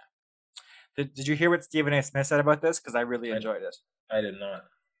up? Did you hear what Stephen A. Smith said about this? Because I really I enjoyed it. I did not.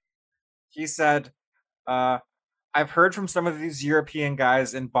 He said, uh, I've heard from some of these European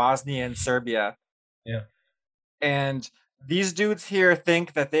guys in Bosnia and Serbia, Yeah. and these dudes here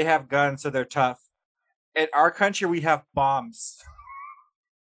think that they have guns, so they're tough. In our country, we have bombs.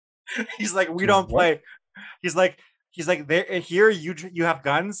 He's like, we don't What? play. He's like, there here you have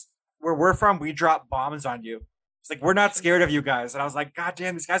guns. Where we're from, we drop bombs on you. It's like we're not scared of you guys. And I was like, God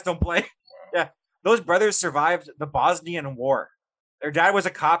damn, these guys don't play. Yeah, those brothers survived the Bosnian War. Their dad was a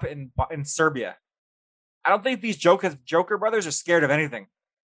cop in Serbia. I don't think these Joker brothers are scared of anything.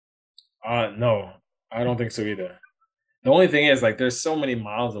 No, I don't think so either. The only thing is, like, there's so many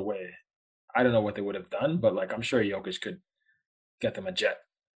miles away. I don't know what they would have done, but like, I'm sure Jokic could get them a jet.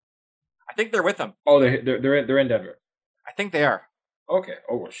 I think they're with them. Oh, they're in Denver. I think they are. Okay.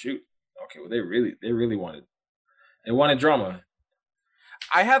 Oh well, shoot. Okay. Well, they really wanted drama.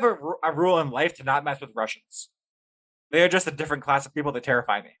 I have a rule in life to not mess with Russians. They are just a different class of people that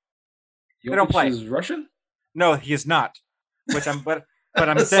terrify me. They don't Jokic play. is Russian. No, he is not. Which I'm but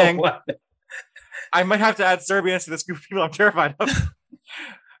I'm So saying what? I might have to add Serbians to this group of people I'm terrified of.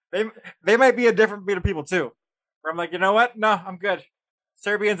 they they might be a different breed of people too. Where I'm like, you know what? No, I'm good.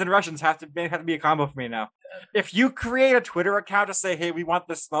 Serbians and Russians have to be a combo for me now. If you create a Twitter account to say, "Hey, we want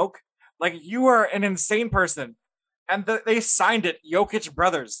this smoke," like you are an insane person, and they signed it, Jokic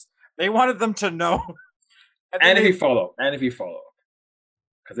brothers. They wanted them to know. And if you follow,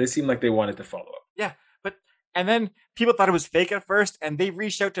 because they seem like they wanted to follow up. Yeah, but and then people thought it was fake at first, and they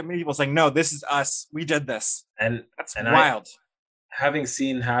reached out to many people saying, "No, this is us. We did this." And That's and wild. having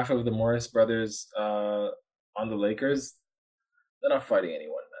seen half of the Morris brothers on the Lakers, they're not fighting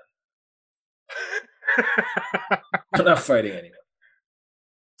anyone, man. They're not fighting anyone.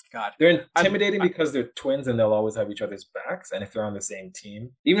 God, They're intimidating because they're twins and they'll always have each other's backs. And if they're on the same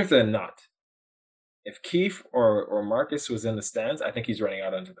team, even if they're not, if Keith or Marcus was in the stands, I think he's running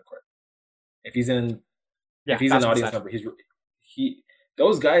out onto the court. If he's in, yeah, if he's that's an what audience said. member, he.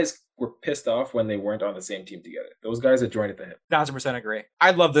 Those guys were pissed off when they weren't on the same team together. Those guys are joined at the hip. 1,000% agree.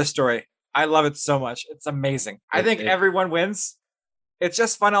 I love this story. I love it so much. It's amazing. I think everyone wins. It's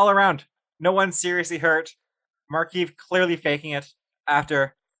just fun all around. No one's seriously hurt. Markeith clearly faking it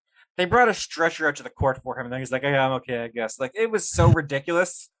after they brought a stretcher out to the court for him, and then he's like, "Yeah, I'm okay, I guess." Like it was so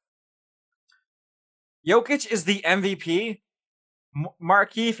ridiculous. Jokic is the MVP.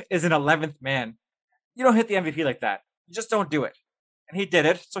 Markeith is an 11th man. You don't hit the MVP like that. You just don't do it. And he did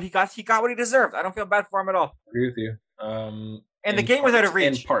it, so he got what he deserved. I don't feel bad for him at all. Agree with you. And the game was out of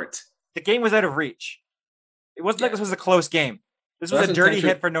reach. In part, the game was out of reach. It wasn't like this was a close game. This was a dirty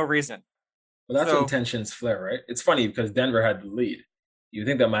hit for no reason. Well, that's when tensions flare, right? It's funny because Denver had the lead. You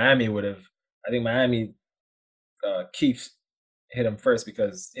think that Miami would have? I think Miami keeps hit him first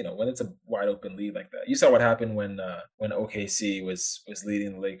because when it's a wide open lead like that. You saw what happened when OKC was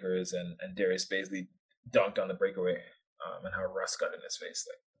leading the Lakers and Darius Baisley dunked on the breakaway and how Russ got in his face.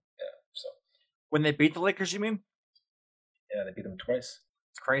 Like, yeah. So when they beat the Lakers, you mean? Yeah, they beat them twice.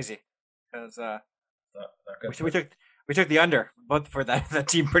 It's crazy because not good. We took the under both for that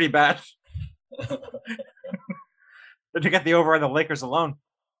team pretty bad. But to get the over on the Lakers alone.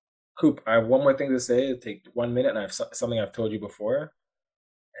 Coop, I have one more thing to say. It'll take 1 minute, and I have something I've told you before.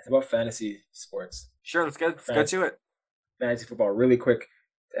 It's about fantasy sports. Sure, let's go to it. Fantasy football, really quick.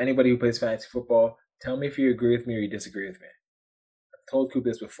 To anybody who plays fantasy football, tell me if you agree with me or you disagree with me. I've told Coop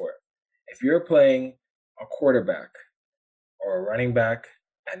this before. If you're playing a quarterback or a running back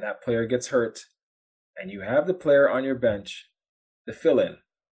and that player gets hurt, and you have the player on your bench, the fill-in,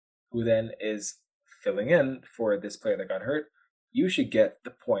 who then is filling in for this player that got hurt, you should get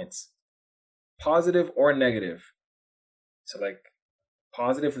the points, positive or negative. So like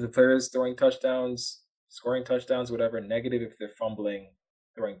positive if the player is throwing touchdowns, scoring touchdowns, whatever. Negative if they're fumbling,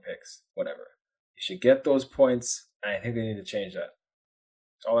 throwing picks, whatever. You should get those points, and I think they need to change that.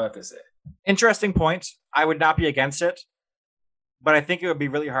 That's all I have to say. Interesting point. I would not be against it, but I think it would be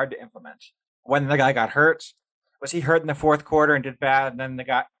really hard to implement. When the guy got hurt, was he hurt in the fourth quarter and did bad?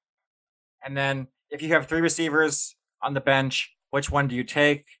 And then if you have 3 receivers on the bench, which one do you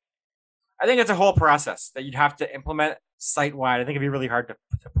take? I think it's a whole process that you'd have to implement site wide. I think it'd be really hard to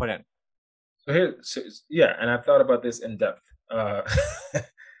put in. And I've thought about this in depth.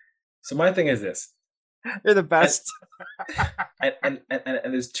 So my thing is this: you're the best. And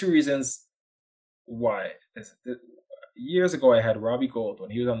there's 2 reasons why. Years ago, I had Robbie Gould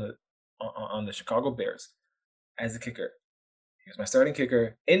when he was on the Chicago Bears as a kicker. because my starting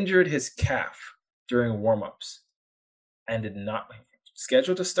kicker injured his calf during warm-ups and did not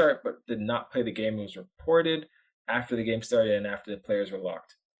scheduled to start, but did not play the game. It was reported after the game started and after the players were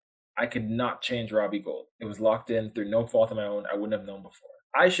locked. I could not change Robbie Gould. It was locked in through no fault of my own. I wouldn't have known before.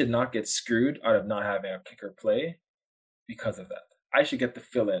 I should not get screwed out of not having a kicker play because of that. I should get the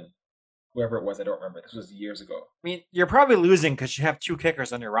fill-in, whoever it was. I don't remember. This was years ago. I mean, you're probably losing because you have 2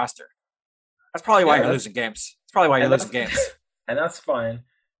 kickers on your roster. That's probably why you're losing games. That's probably why you're losing games. And that's fine.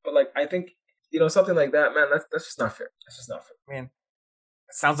 But I think something like that, man. That's just not fair. That's just not fair. I mean,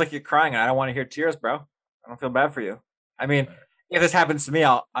 it sounds like you're crying, and I don't want to hear tears, bro. I don't feel bad for you. I mean, if this happens to me,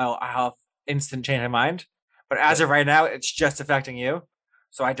 I'll have instant change of mind. But as of right now, it's just affecting you,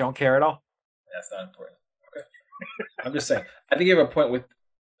 so I don't care at all. That's not important. Okay. I'm just saying. I think you have a point with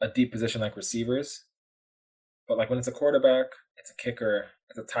a deep position like receivers, but when it's a quarterback, it's a kicker,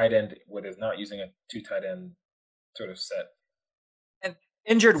 it's a tight end, what is not using a 2 tight end sort of set. And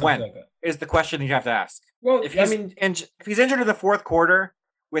injured when is the question you have to ask. Well, if he's injured in the 4th quarter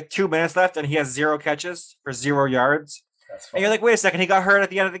with 2 minutes left and he has 0 catches for 0 yards, and you're like, wait a second, he got hurt at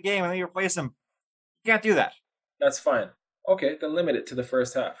the end of the game and then you replace him. You can't do that. That's fine. Okay, then limit it to the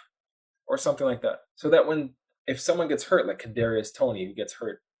first half or something like that. So that if someone gets hurt, like Kadarius Toney, who gets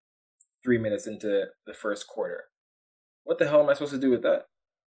hurt 3 minutes into the first quarter, what the hell am I supposed to do with that?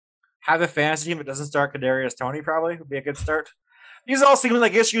 Have a fantasy team that doesn't start Kadarius Toney probably would be a good start. These all seem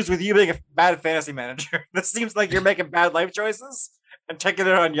like issues with you being a bad fantasy manager. This seems like you're making bad life choices and taking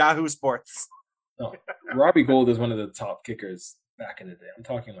it on Yahoo Sports. No, Robbie Gould is one of the top kickers back in the day. I'm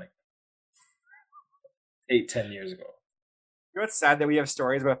talking 8-10 years ago. You know what's sad that we have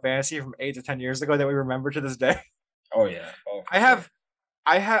stories about fantasy from 8 to 10 years ago that we remember to this day? Oh yeah. Oh,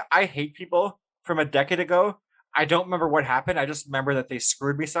 I hate people from a decade ago. I don't remember what happened. I just remember that they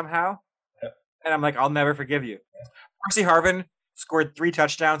screwed me somehow. Yep. And I'm like, I'll never forgive you. Yeah. Percy Harvin scored 3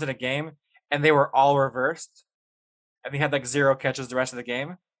 touchdowns in a game, and they were all reversed. And he had 0 catches the rest of the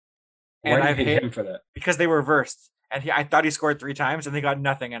game. And why do you hate him for that? Because they were reversed. And I thought he scored 3 times, and they got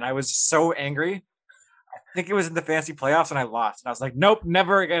nothing. And I was so angry. I think it was in the fantasy playoffs, and I lost. And I was like, nope,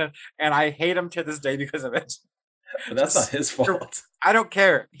 never again. And I hate him to this day because of it. But that's not his fault. I don't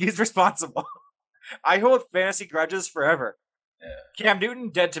care. He's responsible. I hold fantasy grudges forever. Yeah. Cam Newton,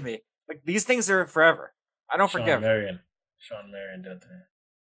 dead to me. These things are forever. I don't forgive. Sean Marion, dead to me.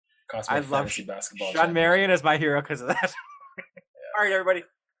 I love basketball. Sean Marion is my hero because of that. Yeah. All right, everybody.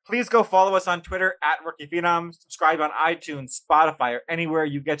 Please go follow us on Twitter at Rookie Phenom. Subscribe on iTunes, Spotify, or anywhere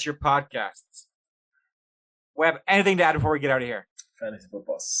you get your podcasts. Webb, anything to add before we get out of here? Fantasy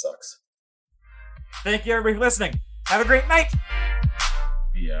football sucks. Thank you, everybody, for listening. Have a great night.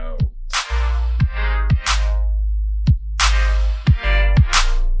 Yo.